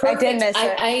is the perfect. I did miss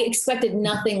it. I expected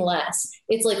nothing less.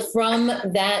 It's like from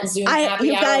that Zoom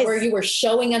happy hour where you were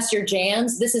showing us your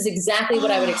jams. This is exactly what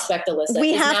I would expect, Alyssa.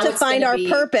 We have to find our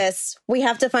purpose. We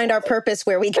have to find our purpose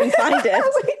where we can find it.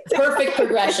 Perfect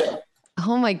progression.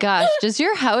 Oh my gosh. Does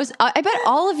your house, I bet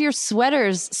all of your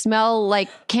sweaters smell like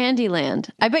Candyland.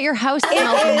 I bet your house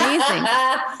smells amazing.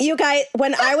 You guys,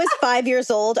 when I was 5 years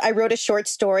old, I wrote a short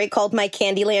story called My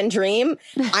Candyland Dream.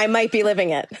 I might be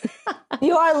living it.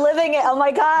 You are living it. Oh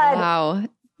my God. Wow.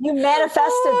 You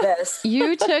manifested this.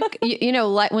 You took,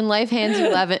 when life hands you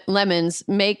lemons,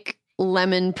 make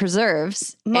lemon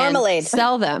preserves, marmalade, and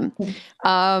sell them.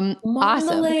 Marmalade.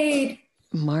 Awesome.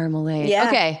 Marmalade. Yeah.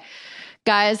 Okay.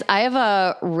 Guys, I have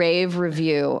a rave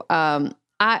review.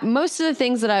 Most of the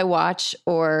things that I watch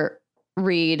or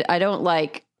read, I don't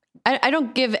like. I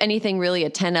don't give anything really a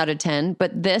 10 out of 10,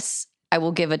 but this I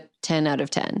will give a 10 out of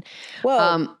 10.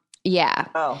 Whoa. Yeah.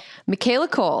 Oh. Michaela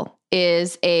Cole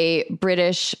is a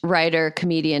British writer,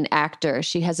 comedian, actor.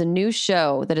 She has a new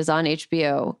show that is on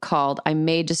HBO called I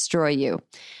May Destroy You.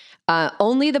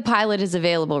 Only the pilot is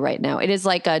available right now. It is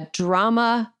like a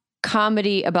drama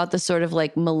comedy about the sort of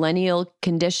like millennial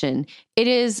condition. It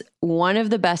is one of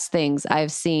the best things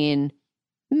I've seen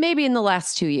maybe in the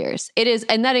last 2 years. It is,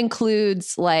 and that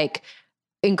includes like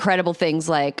incredible things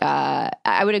like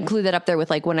I would include that up there with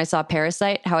like when I saw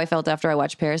Parasite, how I felt after I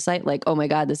watched Parasite, like, oh my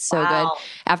God, this is so good.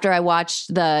 After I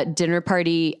watched the dinner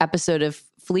party episode of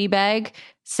Fleabag,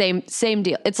 same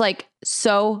deal. It's like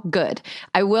so good.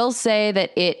 I will say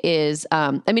that it is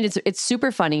it's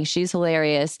super funny. She's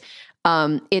hilarious.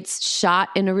 It's shot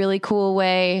in a really cool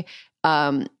way.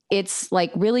 It's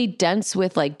like really dense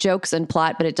with like jokes and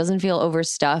plot, but it doesn't feel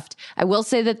overstuffed. I will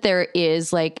say that there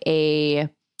is like there's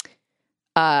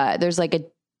like a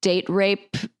date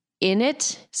rape in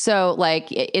it. So like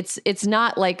it's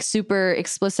not like super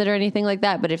explicit or anything like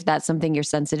that. But if that's something you're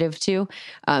sensitive to,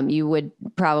 you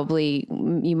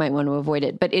might want to avoid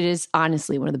it. But it is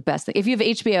honestly one of the best things. If you have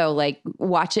HBO, like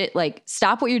watch it, like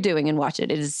stop what you're doing and watch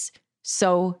it. It is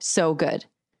so, so good.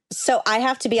 So I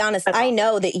have to be honest, I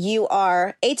know that you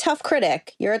are a tough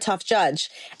critic. You're a tough judge.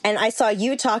 And I saw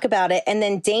you talk about it. And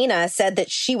then Dana said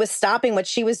that she was stopping what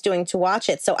she was doing to watch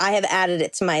it. So I have added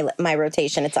it to my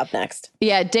rotation. It's up next.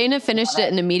 Yeah, Dana finished it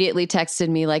and immediately texted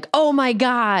me like, oh my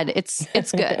God, it's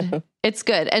good. It's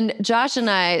good. And Josh and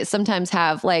I sometimes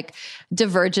have like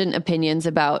divergent opinions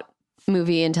about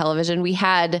movie and television. We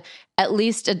had at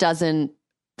least a dozen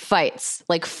fights,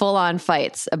 like full on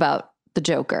fights about the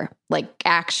Joker, like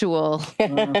actual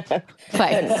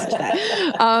fights.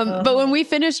 But when we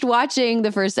finished watching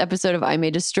the first episode of I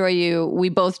May Destroy You, we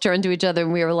both turned to each other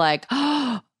and we were like,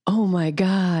 oh my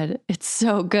God, it's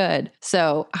so good.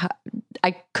 So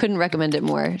I couldn't recommend it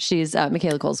more. She's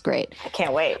Michaela Cole's great. I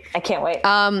can't wait.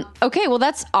 Okay, well,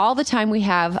 that's all the time we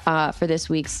have for this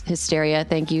week's Hysteria.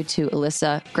 Thank you to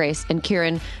Alyssa, Grace, and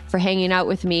Kieran for hanging out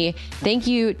with me. Thank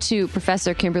you to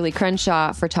Professor Kimberlé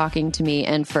Crenshaw for talking to me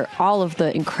and for all of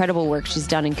the incredible work she's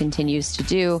done and continues to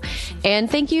do. And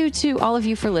thank you to all of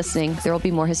you for listening. There will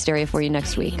be more Hysteria for you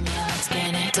next week.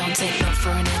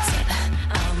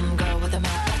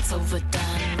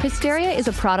 Hysteria is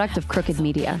a product of Crooked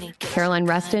Media. Caroline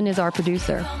Reston is our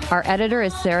producer. Our editor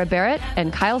is Sarah Barrett,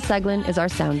 and Kyle Seglin is our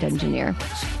sound engineer.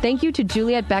 Thank you to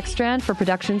Juliet Beckstrand for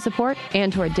production support,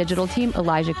 and to our digital team,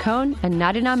 Elijah Cohn and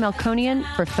Nadina Melkonian,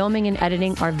 for filming and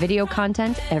editing our video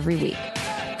content every week.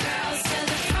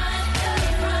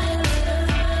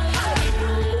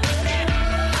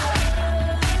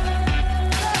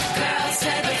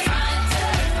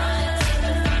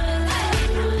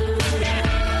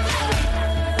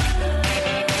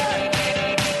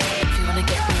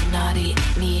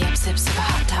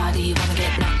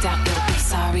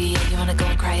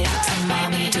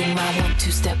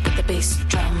 Two-step with the bass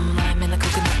drum. Lime in the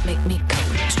coconut make me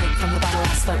come. Straight from the bottle, I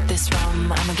slurp this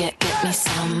rum. I'ma get me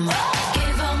some.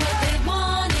 Give them what they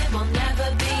want, it will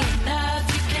never be enough.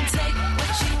 You can take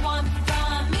what you want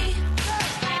from me.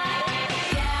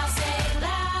 Yeah, I'll say it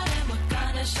loud and we're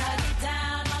gonna shut it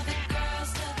down. All the girls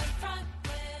to the front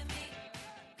with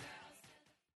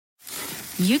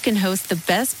me. You can host the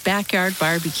best backyard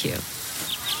barbecue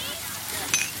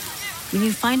when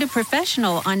you find a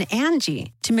professional on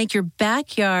Angie to make your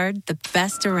backyard the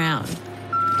best around.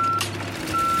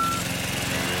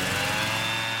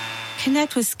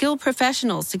 Connect with skilled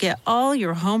professionals to get all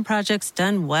your home projects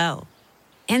done well.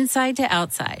 Inside to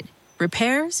outside,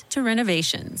 repairs to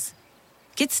renovations.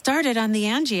 Get started on the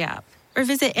Angie app or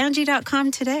visit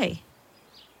Angie.com today.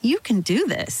 You can do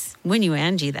this when you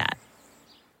Angie that.